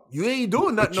 Mark. You ain't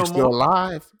doing nothing no more. You're still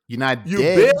alive. You're not dead. You're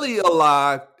barely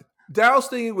alive. Darryl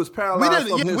Stinging was paralyzed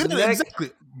from his neck.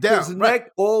 Exactly. His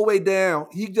neck all the way down.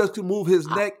 He just could move his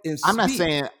neck and speak. I'm not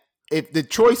saying if the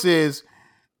choice is.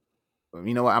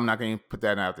 You know what? I'm not going to put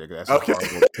that out there because that's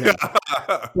okay.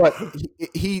 But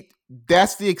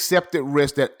that's the accepted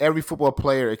risk that every football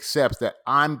player accepts, that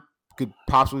I could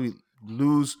possibly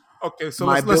lose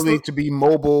my ability to be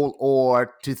mobile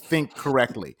or to think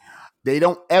correctly. They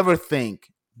don't ever think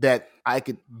that I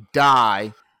could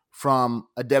die from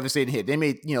a devastating hit. They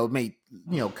may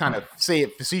kind of say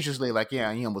it facetiously, like,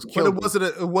 yeah, he almost killed. But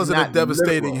it wasn't a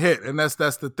devastating hit, and that's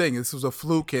the thing. This was a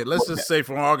fluke hit. Let's just say,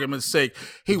 for argument's sake,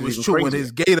 he was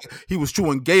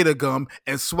chewing gator gum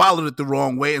and swallowed it the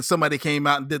wrong way, and somebody came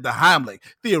out and did the Heimlich.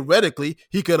 Theoretically,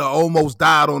 he could have almost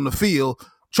died on the field,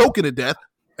 choking to death,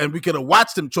 and we could have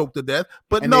watched him choke to death.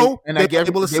 But they wouldn't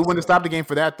have stopped the game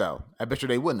for that, though. I bet you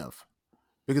they wouldn't have,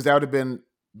 because that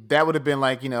would have been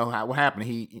like, what happened.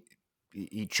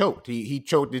 He choked. He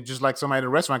choked it just like somebody at a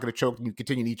restaurant could have choked and you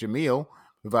continue to eat your meal,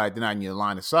 provided they're not in your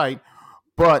line of sight.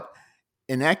 But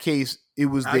in that case, it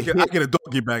was I get a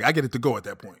doggy bag. I get it to go at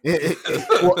that point. You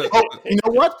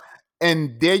know what?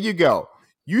 And there you go.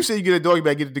 You say you get a doggy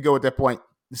bag, get it to go at that point.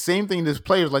 The same thing, this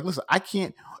player's like, listen, I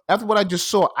can't, after what I just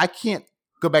saw, I can't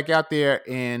go back out there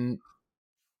and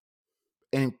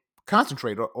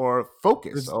concentrate or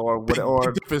focus or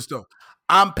whatever. Difference though.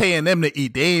 I'm paying them to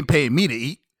eat. They ain't paying me to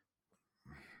eat.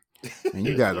 And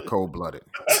you guys are cold-blooded.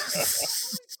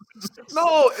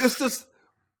 No, it's just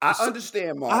I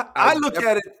understand, Mark. I look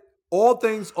at it. All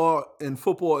things are in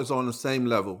football is on the same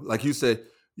level. Like you said,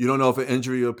 you don't know if an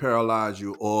injury will paralyze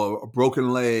you, or a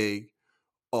broken leg,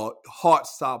 or heart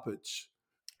stoppage,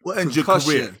 and your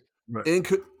career,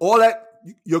 all that.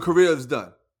 Your career is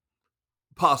done,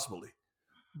 possibly.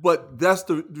 But that's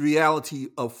the reality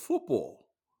of football.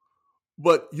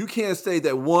 But you can't say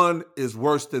that one is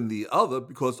worse than the other,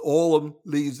 because all of them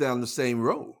leads down the same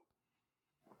road.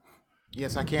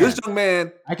 Yes, I can. This young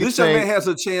man has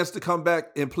a chance to come back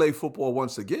and play football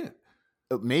once again.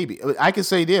 Maybe. I could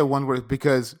say there one word,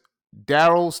 because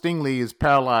Darryl Stingley is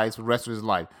paralyzed for the rest of his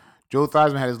life. Joe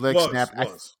Theismann had his leg snapped.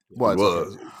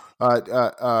 Was.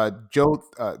 Joe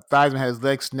Theismann had his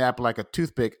leg snapped like a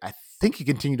toothpick. I think he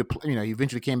continued to play. He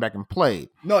eventually came back and played.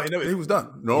 No, he was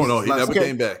done. No, he never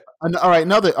came back. All right,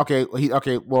 another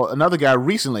guy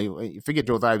recently. Forget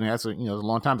Joe Theismann. That's a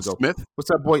long time ago. Smith.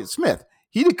 What's up, boy? Smith.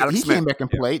 He came back and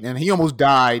played, and he almost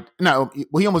died. No,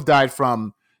 he almost died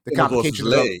from the complications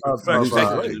of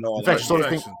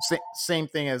infection. Same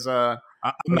thing as I'm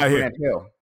not here.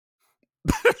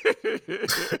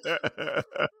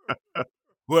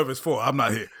 Whoever's for, I'm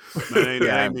not here. That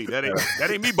ain't me.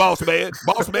 That ain't me, boss man.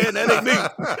 Boss man, that ain't me.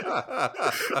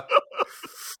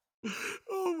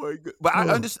 Oh my god! But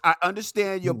I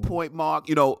understand your point, Mark.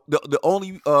 The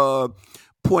only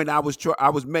point I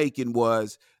was making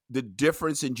was the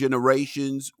difference in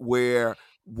generations, where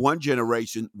one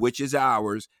generation, which is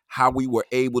ours, how we were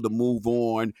able to move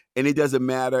on, and it doesn't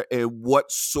matter in what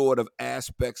sort of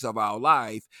aspects of our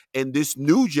life. And this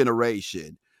new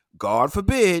generation, God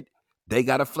forbid, they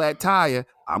got a flat tire,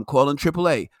 I'm calling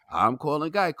AAA. I'm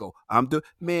calling Geico.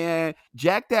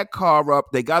 Jack that car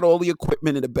up. They got all the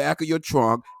equipment in the back of your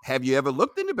trunk. Have you ever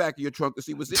looked in the back of your trunk to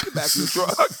see what's in the back of your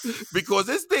trunk? Because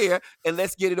it's there, and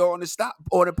let's get it on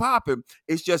the popping.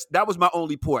 It's just, that was my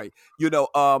only point.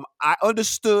 I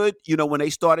understood, when they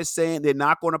started saying they're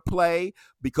not going to play,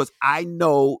 because I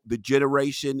know the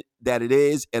generation that it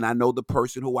is, and I know the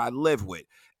person who I live with.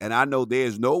 And I know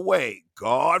there's no way,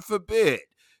 God forbid,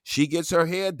 she gets her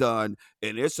hair done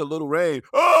and it's a little rain.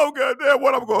 Oh, goddamn,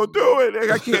 what I'm going to do?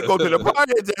 And I can't go to the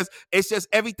party. It's just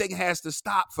everything has to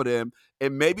stop for them.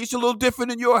 And maybe it's a little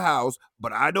different in your house,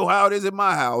 but I know how it is in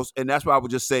my house. And that's why I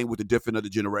was just saying with the different of the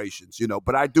generations,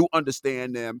 But I do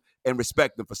understand them and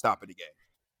respect them for stopping the game.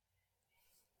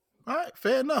 All right,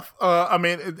 fair enough.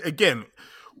 Again,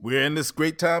 we're in this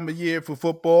great time of year for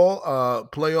football.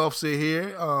 Playoffs are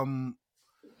here.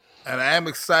 And I am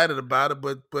excited about it,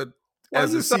 but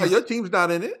your team's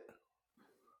not in it.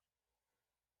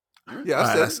 Yeah,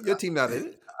 I said your team not in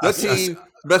it. Your team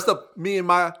messed up me and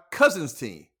my cousin's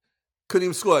team. Couldn't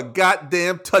even score a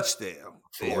goddamn touchdown.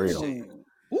 For real.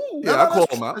 I call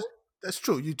them out. That's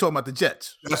true. You talking about the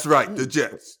Jets? That's right, the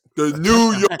Jets, the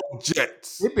New York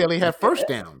Jets. They barely had first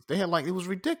downs. They had it was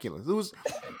ridiculous.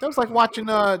 That was like watching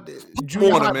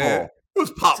junior high ball. It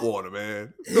was pop water,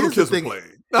 man. Little kids were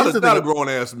playing. Not a grown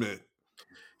ass man.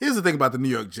 Here's the thing about the New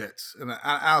York Jets, and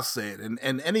I'll say it,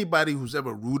 and anybody who's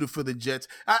ever rooted for the Jets,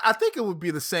 I think it would be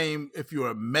the same if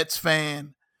you're a Mets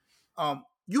fan.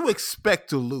 You expect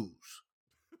to lose.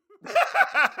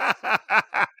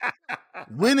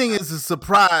 Winning is a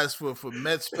surprise for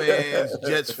Mets fans,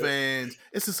 Jets fans.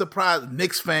 It's a surprise.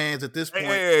 Knicks fans at this point.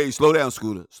 Hey, slow down,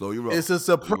 Scooter. Slow your roll. It's a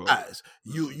surprise.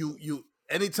 You.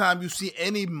 Anytime you see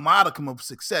any modicum of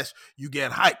success, you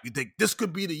get hyped. You think this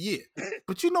could be the year.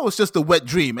 But it's just a wet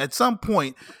dream. At some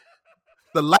point,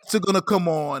 the lights are going to come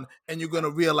on and you're going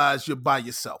to realize you're by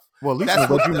yourself. Well, at least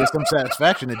that's what you get some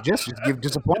satisfaction. It just give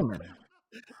disappointment.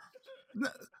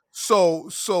 So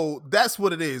that's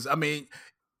what it is.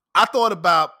 I thought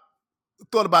about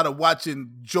thought about it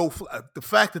watching the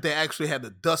fact that they actually had to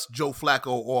dust Joe Flacco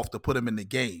off to put him in the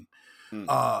game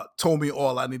told me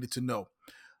all I needed to know.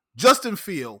 Justin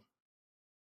Field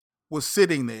was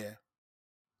sitting there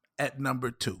at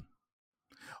number 2.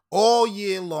 All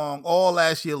year long, all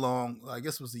last year long, I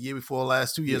guess it was the year before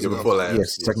last, 2 years ago. Before last,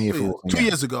 yes, second year for 2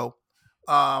 years ago.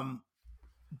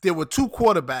 There were 2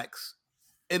 quarterbacks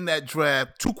in that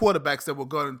draft, 2 quarterbacks that were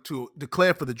going to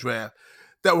declare for the draft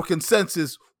that were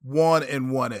consensus 1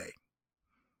 and 1A.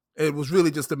 It was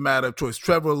really just a matter of choice.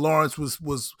 Trevor Lawrence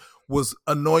was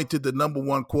anointed the number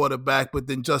 1 quarterback, but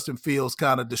then Justin Fields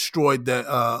kind of destroyed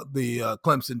the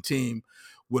Clemson team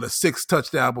with a 6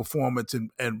 touchdown performance,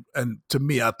 and to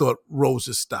me, I thought rose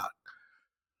his stock.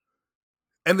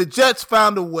 And the Jets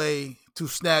found a way to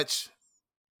snatch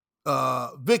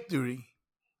victory.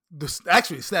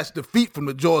 Actually, snatch defeat from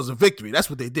the jaws of victory. That's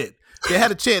what they did. They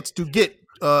had a chance to get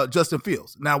Justin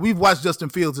Fields. Now, we've watched Justin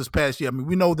Fields this past year. I mean,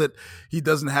 we know that he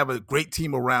doesn't have a great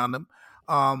team around him.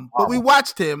 But we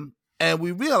watched him, and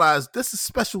we realized this is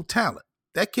special talent.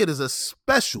 That kid is a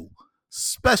special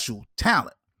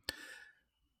talent.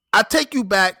 I take you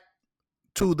back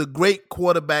to the great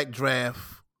quarterback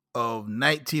draft of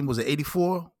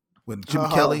 1984 when Jim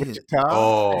Kelly.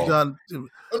 No,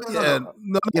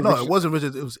 it wasn't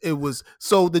Richard. It was.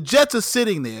 So the Jets are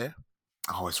sitting there.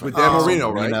 Oh, it's with Dan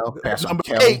Marino, right?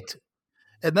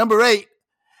 At number 8,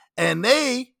 and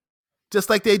they, just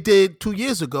like they did 2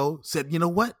 years ago, said, you know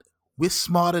what? We're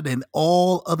smarter than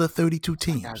all other 32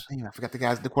 teams. I forgot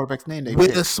the quarterback's name. We're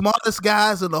the smartest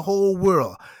guys in the whole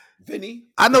world. Vinny.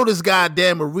 I know this guy,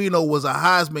 Dan Marino, was a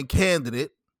Heisman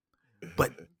candidate,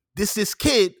 but this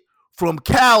kid from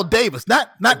Cal Davis,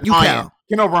 not UCal.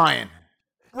 Ken O'Brien.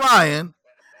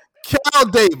 Cal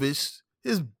Davis,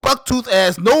 his bucktooth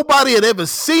ass, nobody had ever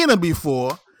seen him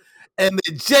before, and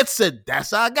the Jets said,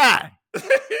 that's our guy.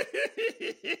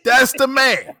 That's the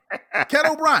man. Ken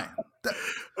O'Brien.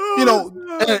 You know,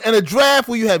 in a draft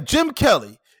where you have Jim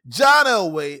Kelly, John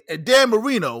Elway, and Dan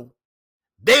Marino,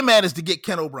 they managed to get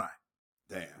Ken O'Brien.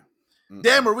 Damn. Mm-hmm.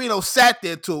 Dan Marino sat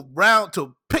there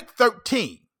to pick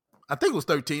 13. I think it was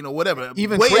 13 or whatever.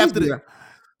 Even way after the.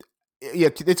 Yeah,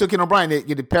 they took Ken O'Brien.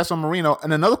 They passed on Marino,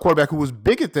 and another quarterback who was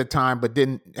big at that time but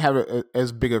didn't have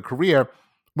as big a career.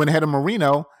 When ahead of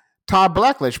Marino, Todd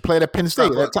Blackledge played at Penn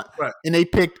State at that time, right. And they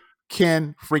picked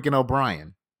Ken freaking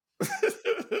O'Brien.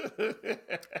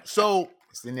 So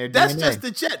that's just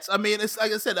the Jets. I mean, it's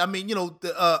like I said. I mean, you know,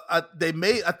 they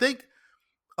made. I think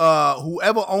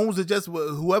whoever owns the Jets,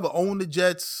 whoever owned the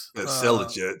Jets, sell the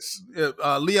Jets.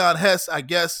 Leon Hess, I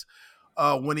guess,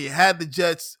 when he had the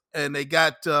Jets and they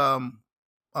got Joe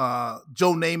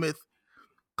Namath.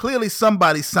 Clearly,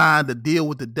 somebody signed a deal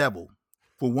with the devil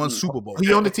for one Super Bowl.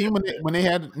 He owned the team when they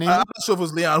had Namath? I'm not sure if it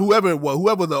was Leon, whoever it was,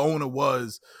 whoever the owner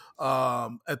was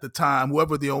at the time,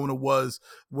 whoever the owner was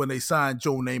when they signed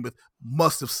Joe Namath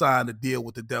must have signed a deal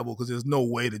with the devil, because there's no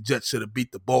way the Jets should have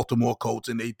beat the Baltimore Colts,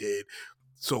 and they did.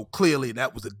 So clearly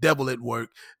that was the devil at work.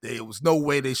 There was no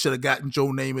way they should have gotten Joe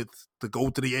Namath to go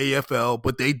to the AFL,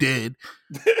 but they did.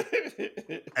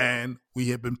 And we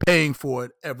have been paying for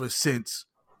it ever since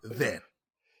then.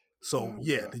 So,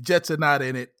 yeah, the Jets are not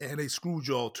in it, and they screwed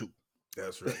y'all too.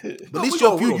 That's right. But at least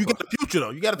you got a future,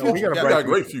 though. You got a future. We got a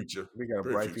great future. We got a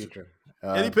bright future.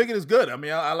 Eddie Pickett is good. I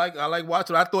mean, I like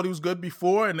watching. I thought he was good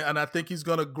before, and I think he's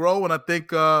going to grow. And I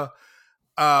think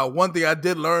one thing I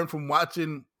did learn from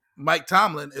watching Mike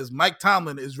Tomlin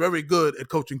is very good at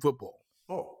coaching football.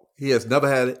 Oh, he has never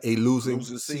had a losing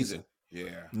season.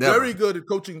 Yeah, never. Very good at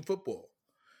coaching football.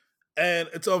 And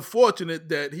it's unfortunate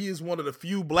that he is one of the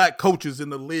few black coaches in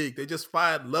the league. They just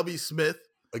fired Lovie Smith.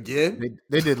 Again?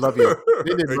 They did Lovie.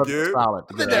 They did Lovie solid.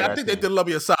 I think they did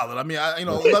Lovie a solid. I mean,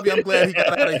 Lovie, I'm glad he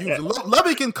got out of Houston.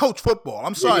 Lovie can coach football.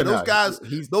 I'm sorry.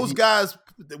 Those guys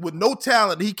with no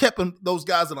talent, he kept those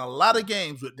guys in a lot of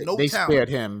games with no talent. They spared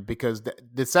him because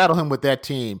they saddled him with that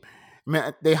team.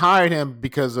 Man, they hired him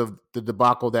because of the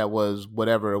debacle that was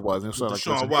whatever it was. And so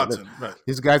Deshaun Watson, right?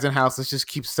 These guys in house. Let's just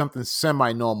keep something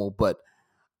semi-normal. But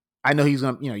I know he's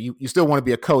gonna. You still want to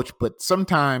be a coach, but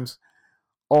sometimes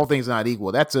all things not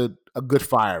equal. That's a good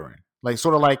firing. Like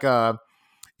sort of like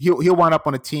he'll wind up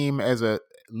on a team as a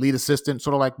lead assistant,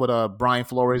 sort of like what Brian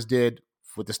Flores did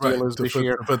with the Steelers this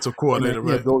year. Defensive coordinator,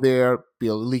 right? Go there, be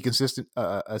a league assistant,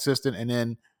 and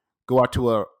then go out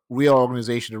to a real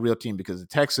organization, a real team, because the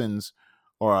Texans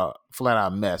are a flat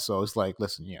out mess. So it's like,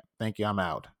 listen, thank you, I'm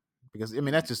out. Because I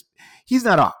mean, he's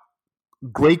not a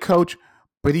great coach,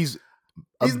 but he's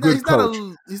good coach.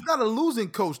 He's not a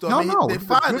losing coach, though. No, they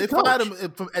fired him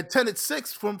at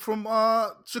 10-6 from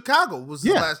Chicago. Was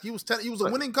the last he was a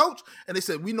winning coach, and they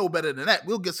said we know better than that.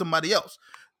 We'll get somebody else.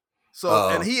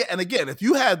 So and again, if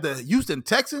you had the Houston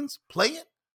Texans playing,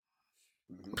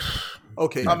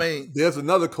 okay. I mean, there's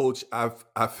another coach I've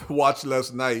watched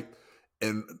last night,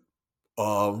 and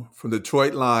from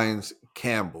Detroit Lions,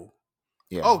 Campbell.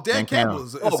 Yeah. Oh, Dan Campbell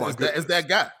is that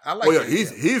guy. I like. Oh yeah,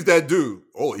 he's that dude.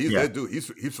 Oh, he's that dude. He's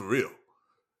for real.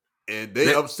 And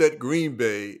they upset Green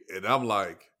Bay, and I'm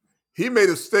like, he made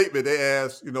a statement. They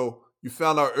asked, you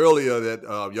found out earlier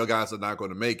that your guys are not going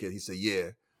to make it. He said, yeah,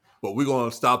 but we're going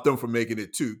to stop them from making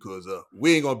it too, because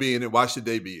we ain't going to be in it. Why should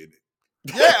they be in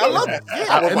it? Yeah, I love it.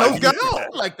 Yeah, and those guys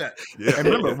like that. Yeah. And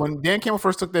remember, when Dan Campbell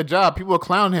first took that job, people were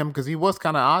clowning him because he was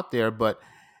kind of out there. But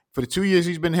for the 2 years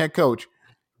he's been head coach,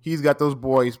 he's got those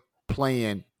boys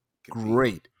playing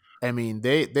great. I mean,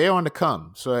 they're on the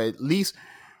come. So at least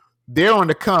they're on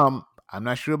the come. I'm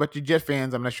not sure about you Jet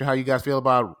fans. I'm not sure how you guys feel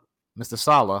about Mr.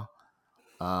 Saleh.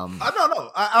 I don't know.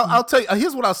 I'll tell you.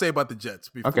 Here's what I'll say about the Jets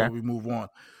before we move on.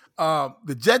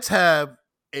 The Jets have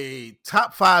a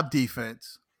top 5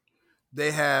 defense.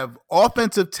 They have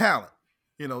offensive talent.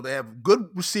 They have good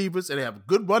receivers and they have a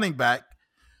good running back.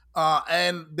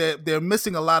 And they're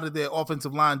missing a lot of their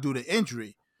offensive line due to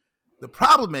injury. The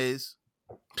problem is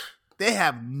they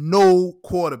have no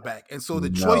quarterback. And so the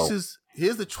choices,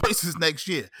 here's the choices next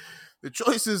year. The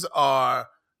choices are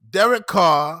Derek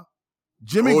Carr,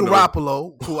 Jimmy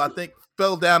Garoppolo, who I think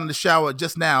fell down in the shower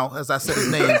just now as I said his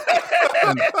name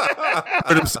and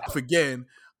hurt himself again.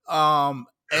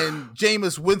 And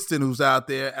Jameis Winston, who's out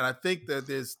there, and I think that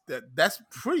that's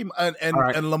pretty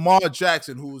and Lamar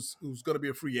Jackson, who's going to be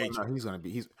a free agent. No, he's going to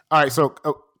be. All right. So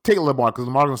take Lamar because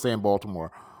Lamar's going to stay in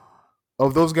Baltimore.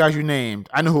 Of those guys you named,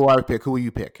 I know who I would pick. Who will you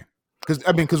pick?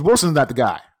 Because Wilson's not the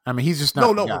guy. I mean, he's just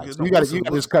not the guy. So you got to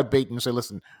just cut bait and say,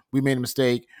 listen, we made a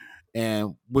mistake,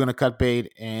 and we're going to cut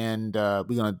bait, and we're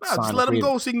going to just let him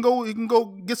go so he can go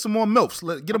get some more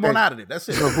MILFs. Get him on out of there. That's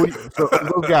it. So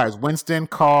those guys, Winston,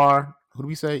 Carr. Who do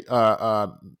we say?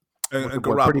 And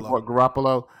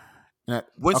Garoppolo.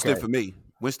 Winston for me.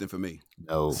 Winston for me.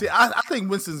 No. See, I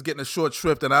think Winston's getting a short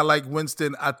shrift, and I like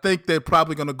Winston. I think they're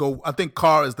probably going to go. I think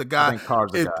Carr is the guy. I think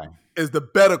Carr's the guy. Is the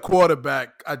better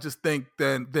quarterback, I just think,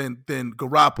 than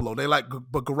Garoppolo.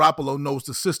 But Garoppolo knows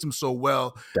the system so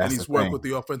well, and he's worked with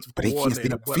the offensive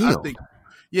coordinator. But I think,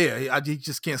 he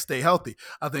just can't stay healthy.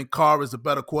 I think Carr is a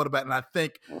better quarterback, and I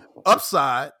think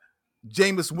upside,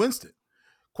 Jameis Winston.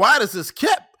 Quiet as it's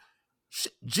kept,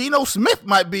 Geno Smith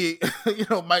might be,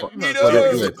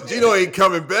 Geno ain't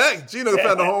coming back. Geno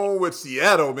found a home with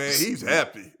Seattle, man. He's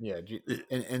happy. Yeah,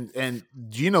 and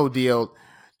Geno deal,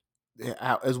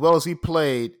 as well as he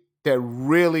played, that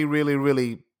really, really,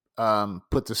 really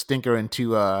puts a stinker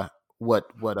into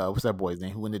what's that boy's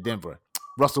name who went to Denver?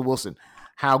 Russell Wilson.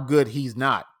 How good he's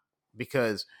not,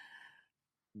 because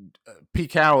Pete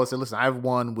Carroll said, "Listen, I've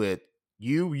won with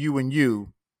you, and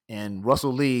you." And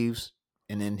Russell leaves,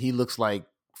 and then he looks like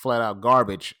flat out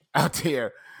garbage out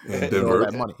there. All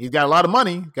that money. He's got a lot of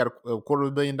money, got a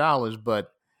 $250 million,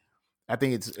 but I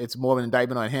think it's more of an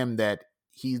indictment on him that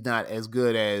he's not as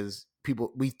good as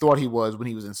we thought he was when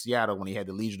he was in Seattle, when he had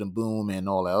the Legion of Boom and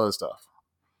all that other stuff.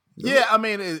 Yeah, I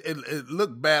mean, it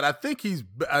looked bad. I think he's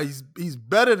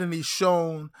better than he's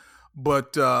shown.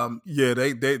 But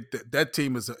that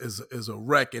team is a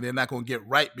wreck, and they're not going to get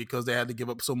right because they had to give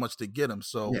up so much to get him.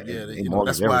 So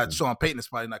that's why Sean Payton is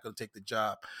probably not going to take the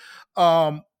job.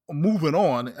 Moving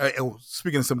on,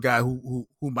 speaking of some guy who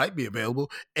might be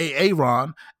available,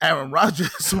 Aaron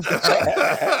Rodgers, who got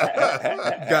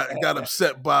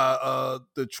upset by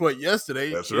Detroit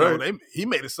yesterday. That's right. He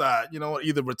may decide,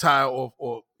 either retire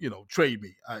or trade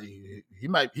me. He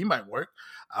might work.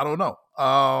 I don't know.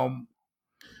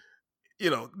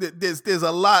 There's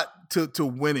a lot to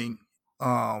winning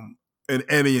in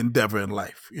any endeavor in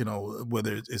life,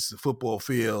 whether it's the football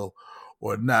field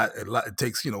or not. It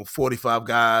takes, 45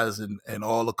 guys and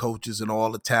all the coaches and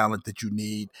all the talent that you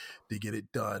need to get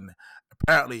it done.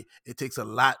 Apparently, it takes a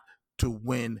lot to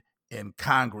win in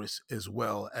Congress as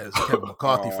well, as Kevin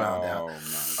McCarthy found out.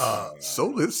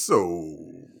 So it's so.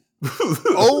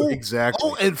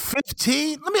 Exactly. And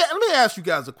 15. Let me ask you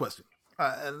guys a question.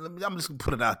 I'm just going to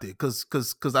put it out there because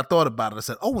I thought about it. I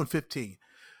said, 0-15.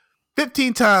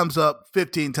 15 times up,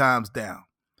 15 times down.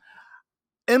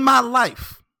 In my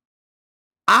life,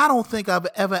 I don't think I've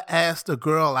ever asked a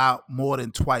girl out more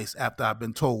than twice after I've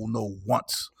been told no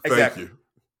once. Exactly.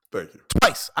 Thank you.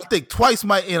 Twice. I think twice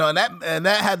might, and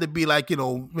that had to be like,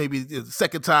 maybe the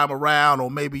second time around, or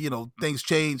maybe, things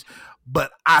changed.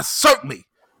 But I certainly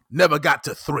never got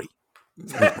to 3.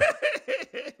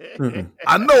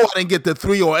 I know I didn't get to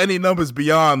 3 or any numbers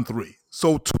beyond 3.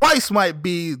 So twice might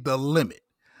be the limit.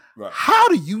 Right. How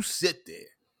do you sit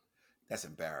there That's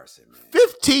embarrassing, man.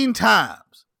 15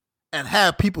 times and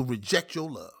have people reject your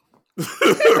love.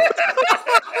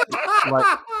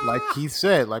 like Keith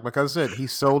said, like my cousin said, he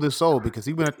sold his soul because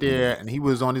he went up there and he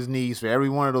was on his knees for every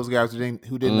one of those guys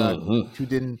who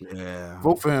didn't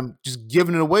vote for him, just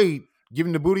giving it away,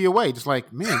 giving the booty away, just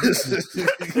like, man,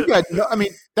 you got. I mean,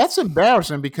 that's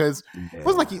embarrassing because it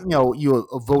wasn't like you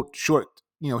a vote short,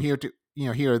 here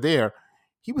or there.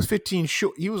 He was 15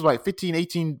 short. He was like 15,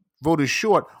 18 voters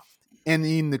short, and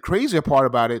then the crazier part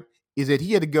about it is that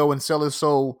he had to go and sell his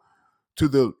soul to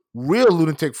the real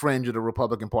lunatic fringe of the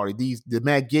Republican Party. The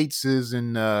Matt Gaetzes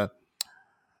and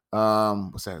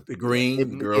what's that? The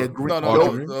Green girl. Yeah,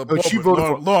 Green. She voted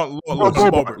for Lauren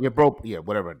Boebert. Yeah,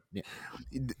 whatever. Yeah.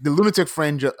 The lunatic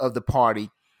fringe of the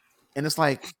party, and it's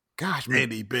like, gosh, man,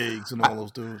 Andy Biggs and all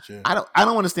those dudes. Yeah. I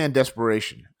don't understand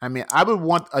desperation. I mean, I would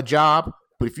want a job,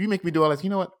 but if you make me do all that, you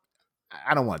know what?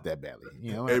 I don't want that badly.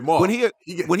 Hey, Mark, when he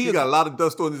got a lot of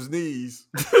dust on his knees.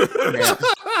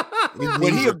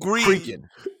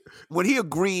 When he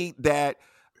agreed that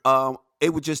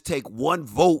it would just take one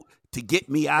vote to get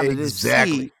me out of this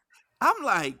seat, I'm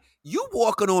like, you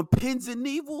walking on pins and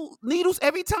needles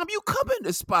every time you come in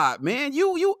the spot, man.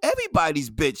 You everybody's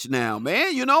bitch now,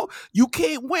 man. You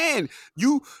can't win.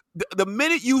 The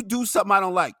minute you do something I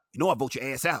don't like, I vote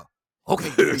your ass out.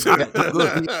 Okay, you're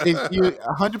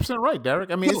 100% right, Derek.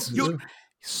 I mean,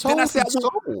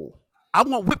 I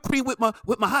want whipped cream with my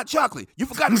hot chocolate. You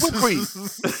forgot the whipped cream.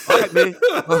 All right, man.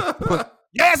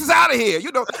 Your ass is out of here.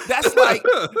 That's like,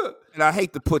 and I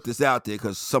hate to put this out there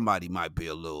because somebody might be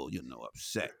a little,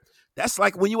 upset. That's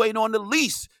like when you ain't on the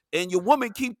lease and your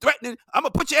woman keep threatening, I'm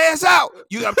going to put your ass out.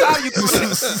 I'm tired of you.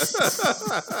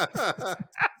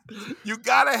 You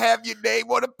got to have your name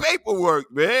on the paperwork,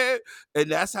 man.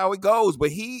 And that's how it goes. But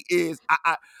he is,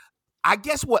 I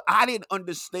guess what I didn't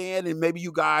understand, and maybe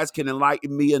you guys can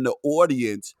enlighten me in the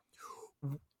audience,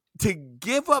 to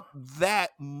give up that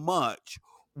much,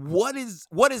 what is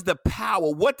the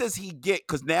power? What does he get?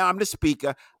 Because now I'm the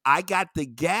speaker. I got the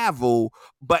gavel,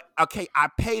 but okay, I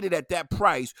paid it at that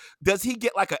price. Does he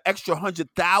get like an extra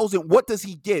 100,000? What does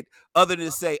he get other than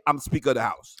to say I'm Speaker of the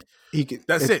House?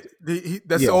 That's it.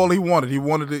 That's all he wanted. He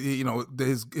wanted to,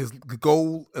 his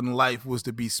goal in life was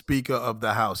to be Speaker of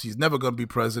the House. He's never going to be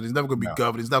president. He's never going to be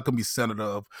governor. He's not going to be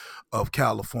senator of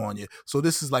California. So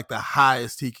this is like the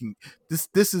highest he can.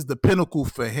 This is the pinnacle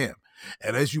for him.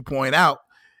 And as you point out,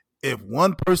 if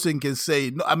one person can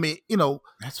say no, I mean,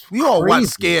 we all watch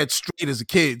Scared Straight as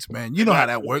kids, man. You know how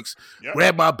that works. Yep.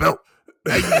 Grab my belt.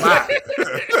 Now you mine.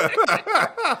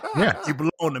 Yeah, you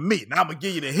belong to me. Now I'm gonna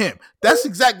give you to him. That's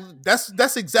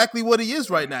exactly what he is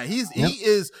right now. He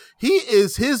is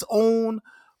his own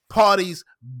party's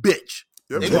bitch.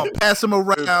 Yep. They're gonna pass him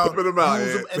around. Him out,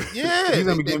 he's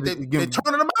gonna be they're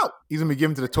turning him out. He's gonna be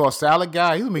given to the tossed salad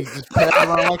guy. He's gonna be just passing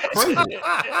around like crazy.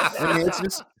 I mean, it's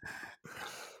just.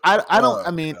 I don't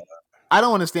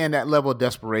understand that level of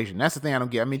desperation. That's the thing I don't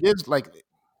get. I mean,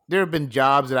 there have been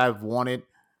jobs that I've wanted,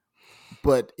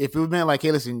 but if it was meant like,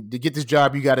 hey, listen, to get this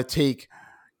job, you got to take,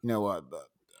 I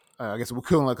guess we're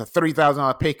calling like a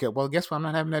 $30,000 pay cut. Well, guess what? I'm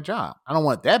not having that job. I don't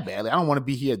want it that badly. I don't want to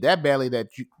be here that badly that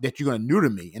you're going to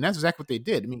neuter me. And that's exactly what they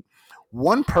did. I mean,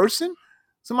 one person,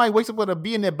 somebody wakes up with a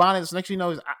bee in their bonnet. Next thing you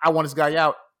know, I want this guy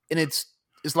out, and it's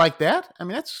like that. I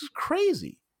mean, that's just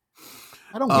crazy.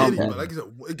 I don't get it. Like I said,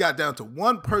 it got down to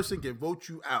one person can vote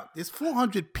you out. There's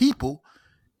 400 people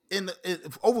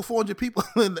over 400 people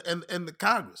in the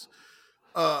Congress.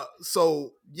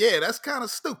 So yeah, that's kind of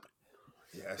stupid.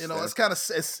 Yes, it's kind of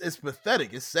it's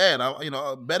pathetic. It's sad.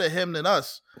 Better him than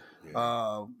us.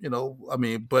 Yeah. I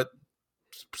mean, but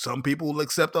some people will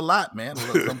accept a lot, man.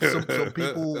 Some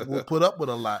people will put up with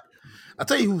a lot. I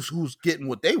tell you who's getting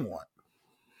what they want.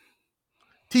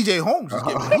 T.J. Holmes is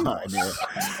getting what he wants.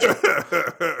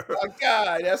 My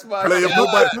God, that's my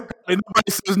nobody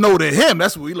says no to him.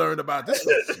 That's what we learned about this.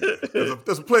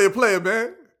 That's a player,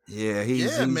 man. Yeah,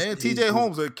 man. T.J.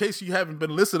 Holmes. In case you haven't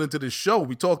been listening to this show,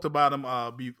 we talked about him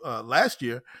last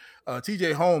year.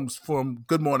 T.J. Holmes from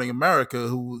Good Morning America,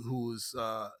 who is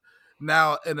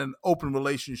now in an open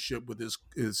relationship with his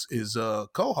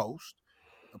co-host.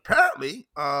 Apparently,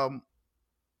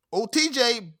 old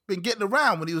TJ been getting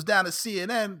around when he was down at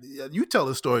CNN. You tell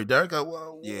the story, Derek.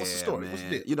 What's the story? Man. What's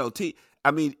the deal?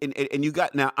 I mean, and you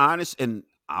got now honest, and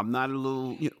I'm not a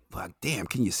little, like, damn,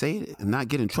 can you say it and not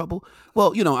get in trouble?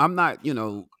 Well, I'm not,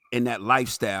 in that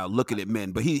lifestyle looking at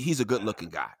men, but he's a good looking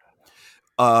guy.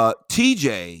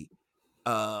 TJ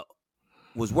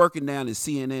was working down at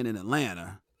CNN in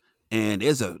Atlanta, and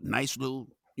there's a nice little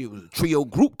trio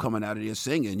group coming out of there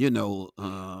singing,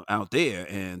 out there,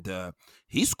 and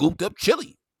he scooped up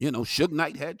Chili. Suge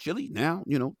Knight had chili. Now,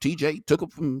 TJ took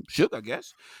it from Suge, I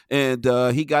guess. And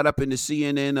he got up in the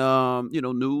CNN,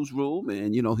 newsroom,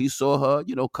 and, he saw her,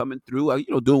 coming through,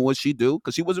 doing what she do,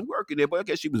 because she wasn't working there, but I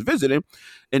guess she was visiting.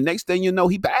 And next thing you know,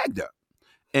 he bagged her.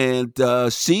 And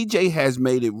CJ has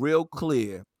made it real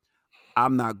clear,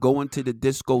 I'm not going to the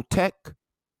discotheque.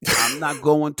 I'm not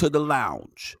going to the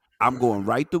lounge. I'm going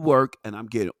right to work, and I'm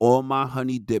getting all my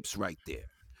honey dips right there.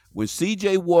 When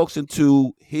CJ walks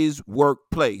into his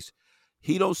workplace,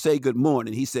 he don't say good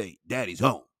morning. He say, Daddy's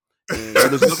home. And he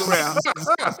just look around,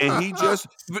 and he just,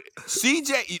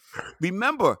 CJ,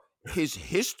 remember his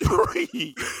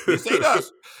history. This ain't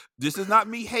us. This is not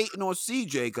me hating on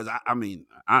CJ, because I mean,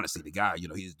 honestly, the guy,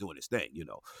 he's doing his thing,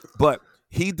 but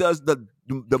he does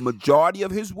the majority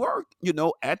of his work,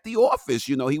 at the office.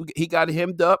 He got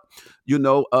hemmed up.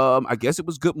 I guess it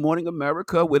was Good Morning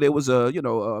America, where there was a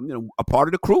part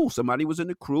of the crew. Somebody was in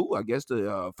the crew. I guess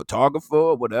the photographer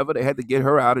or whatever. They had to get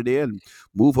her out of there and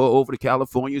move her over to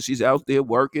California. She's out there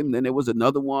working. Then there was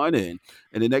another one, and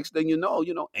the next thing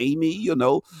Amy,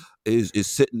 is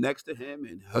sitting next to him,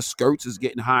 and her skirts is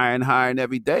getting higher and higher and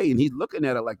every day, and he's looking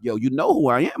at her like, yo, you know who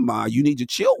I am, Ma. You need to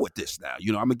chill with this now.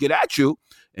 I'm gonna get at you.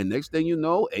 And next thing you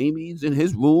know, Amy's in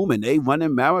his room, and they running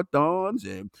marathons,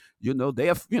 and they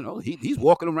have, he's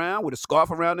walking around with a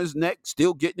scarf around his neck,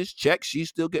 still getting his check. She's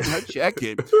still getting her check,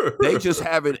 and they just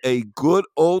having a good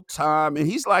old time. And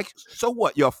he's like, so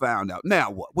what? Y'all found out.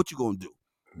 Now what? What you gonna do?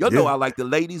 Y'all know I like the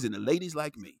ladies, and the ladies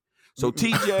like me. So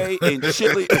TJ and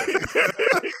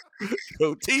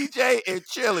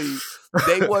Chili,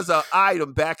 they was an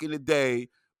item back in the day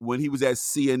when he was at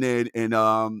CNN, and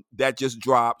that just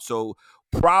dropped. So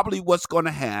probably what's going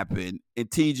to happen, and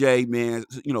TJ, man,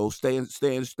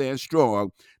 staying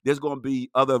strong. There's going to be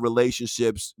other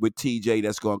relationships with TJ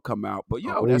that's going to come out. But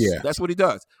that's what he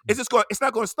does. It's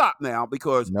not going to stop now,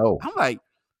 because I'm like,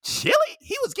 Chili,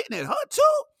 he was getting at her too.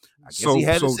 I guess he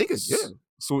had his tickets. Yeah.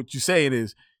 So what you're saying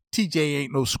is TJ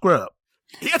ain't no scrub.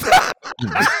 Damn.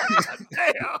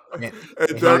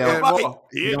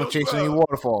 He don't chase any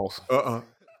waterfalls.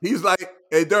 He's like,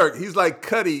 hey, Dirk, he's like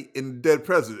Cuddy in Dead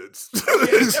Presidents.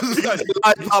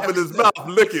 Eye pop in his mouth,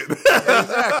 licking.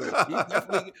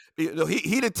 Exactly.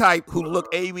 He the type who look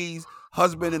Amy's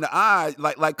husband in the eye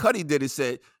like Cuddy did and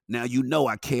said, now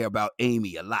I care about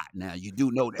Amy a lot. Now you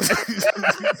do know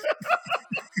that.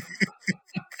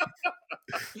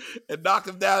 And knocked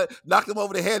him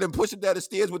over the head and pushed him down the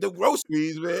stairs with the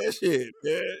groceries, man. Shit,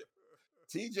 man.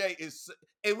 TJ is,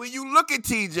 and when you look at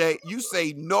TJ, you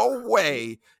say, no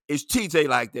way is TJ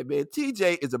like that, man.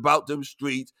 TJ is about them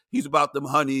streets. He's about them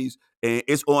honeys, and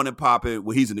it's on and popping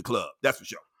when he's in the club. That's for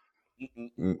sure.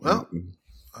 Well,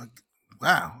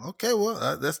 wow. Okay,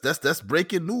 well, that's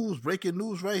breaking news. Breaking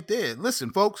news right there.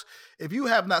 Listen, folks, if you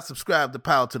have not subscribed to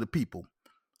Power to the People,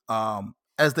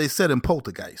 as they said in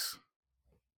Poltergeist,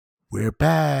 we're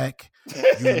back.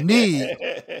 You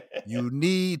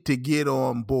need to get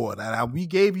on board. And we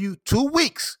gave you 2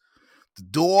 weeks to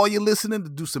do all your listening, to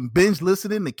do some binge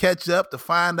listening, to catch up, to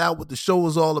find out what the show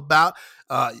is all about.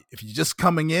 If you're just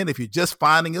coming in, if you're just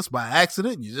finding us by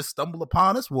accident, and you just stumble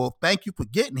upon us, well, thank you for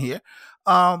getting here.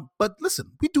 But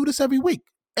listen, we do this every week.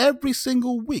 Every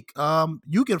single week.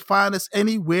 You can find us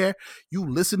anywhere you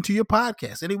listen to your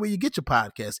podcast, anywhere you get your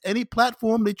podcast, any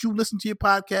platform that you listen to your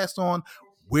podcast on.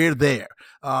 We're there.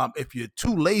 If you're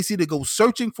too lazy to go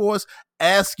searching for us,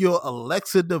 ask your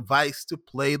Alexa device to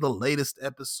play the latest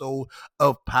episode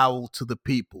of Power to the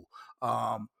People.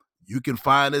 You can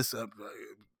find us,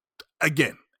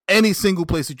 again, any single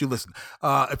place that you listen.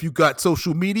 If you got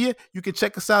social media, you can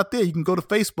check us out there. You can go to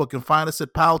Facebook and find us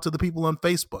at Power to the People on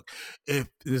Facebook. If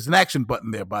there's an action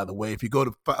button there, by the way, if you go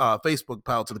to Facebook,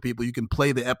 Power to the People, you can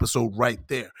play the episode right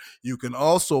there. You can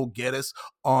also get us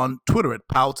on Twitter at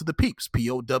Power to the Peeps,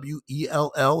 POWELL,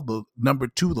 the number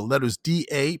 2, the letters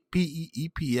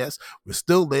DAPEEPS. We're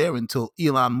still there until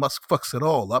Elon Musk fucks it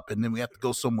all up, and then we have to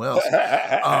go somewhere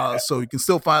else. So you can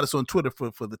still find us on Twitter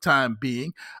for the time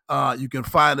being. You can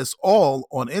find us all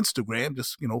on Instagram.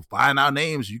 Just, find our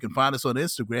names. You can find us on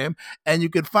Instagram, and you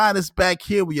can find us back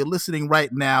here where you're listening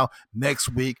right now next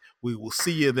week. We will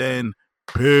see you then.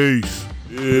 Peace.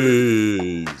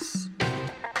 Peace.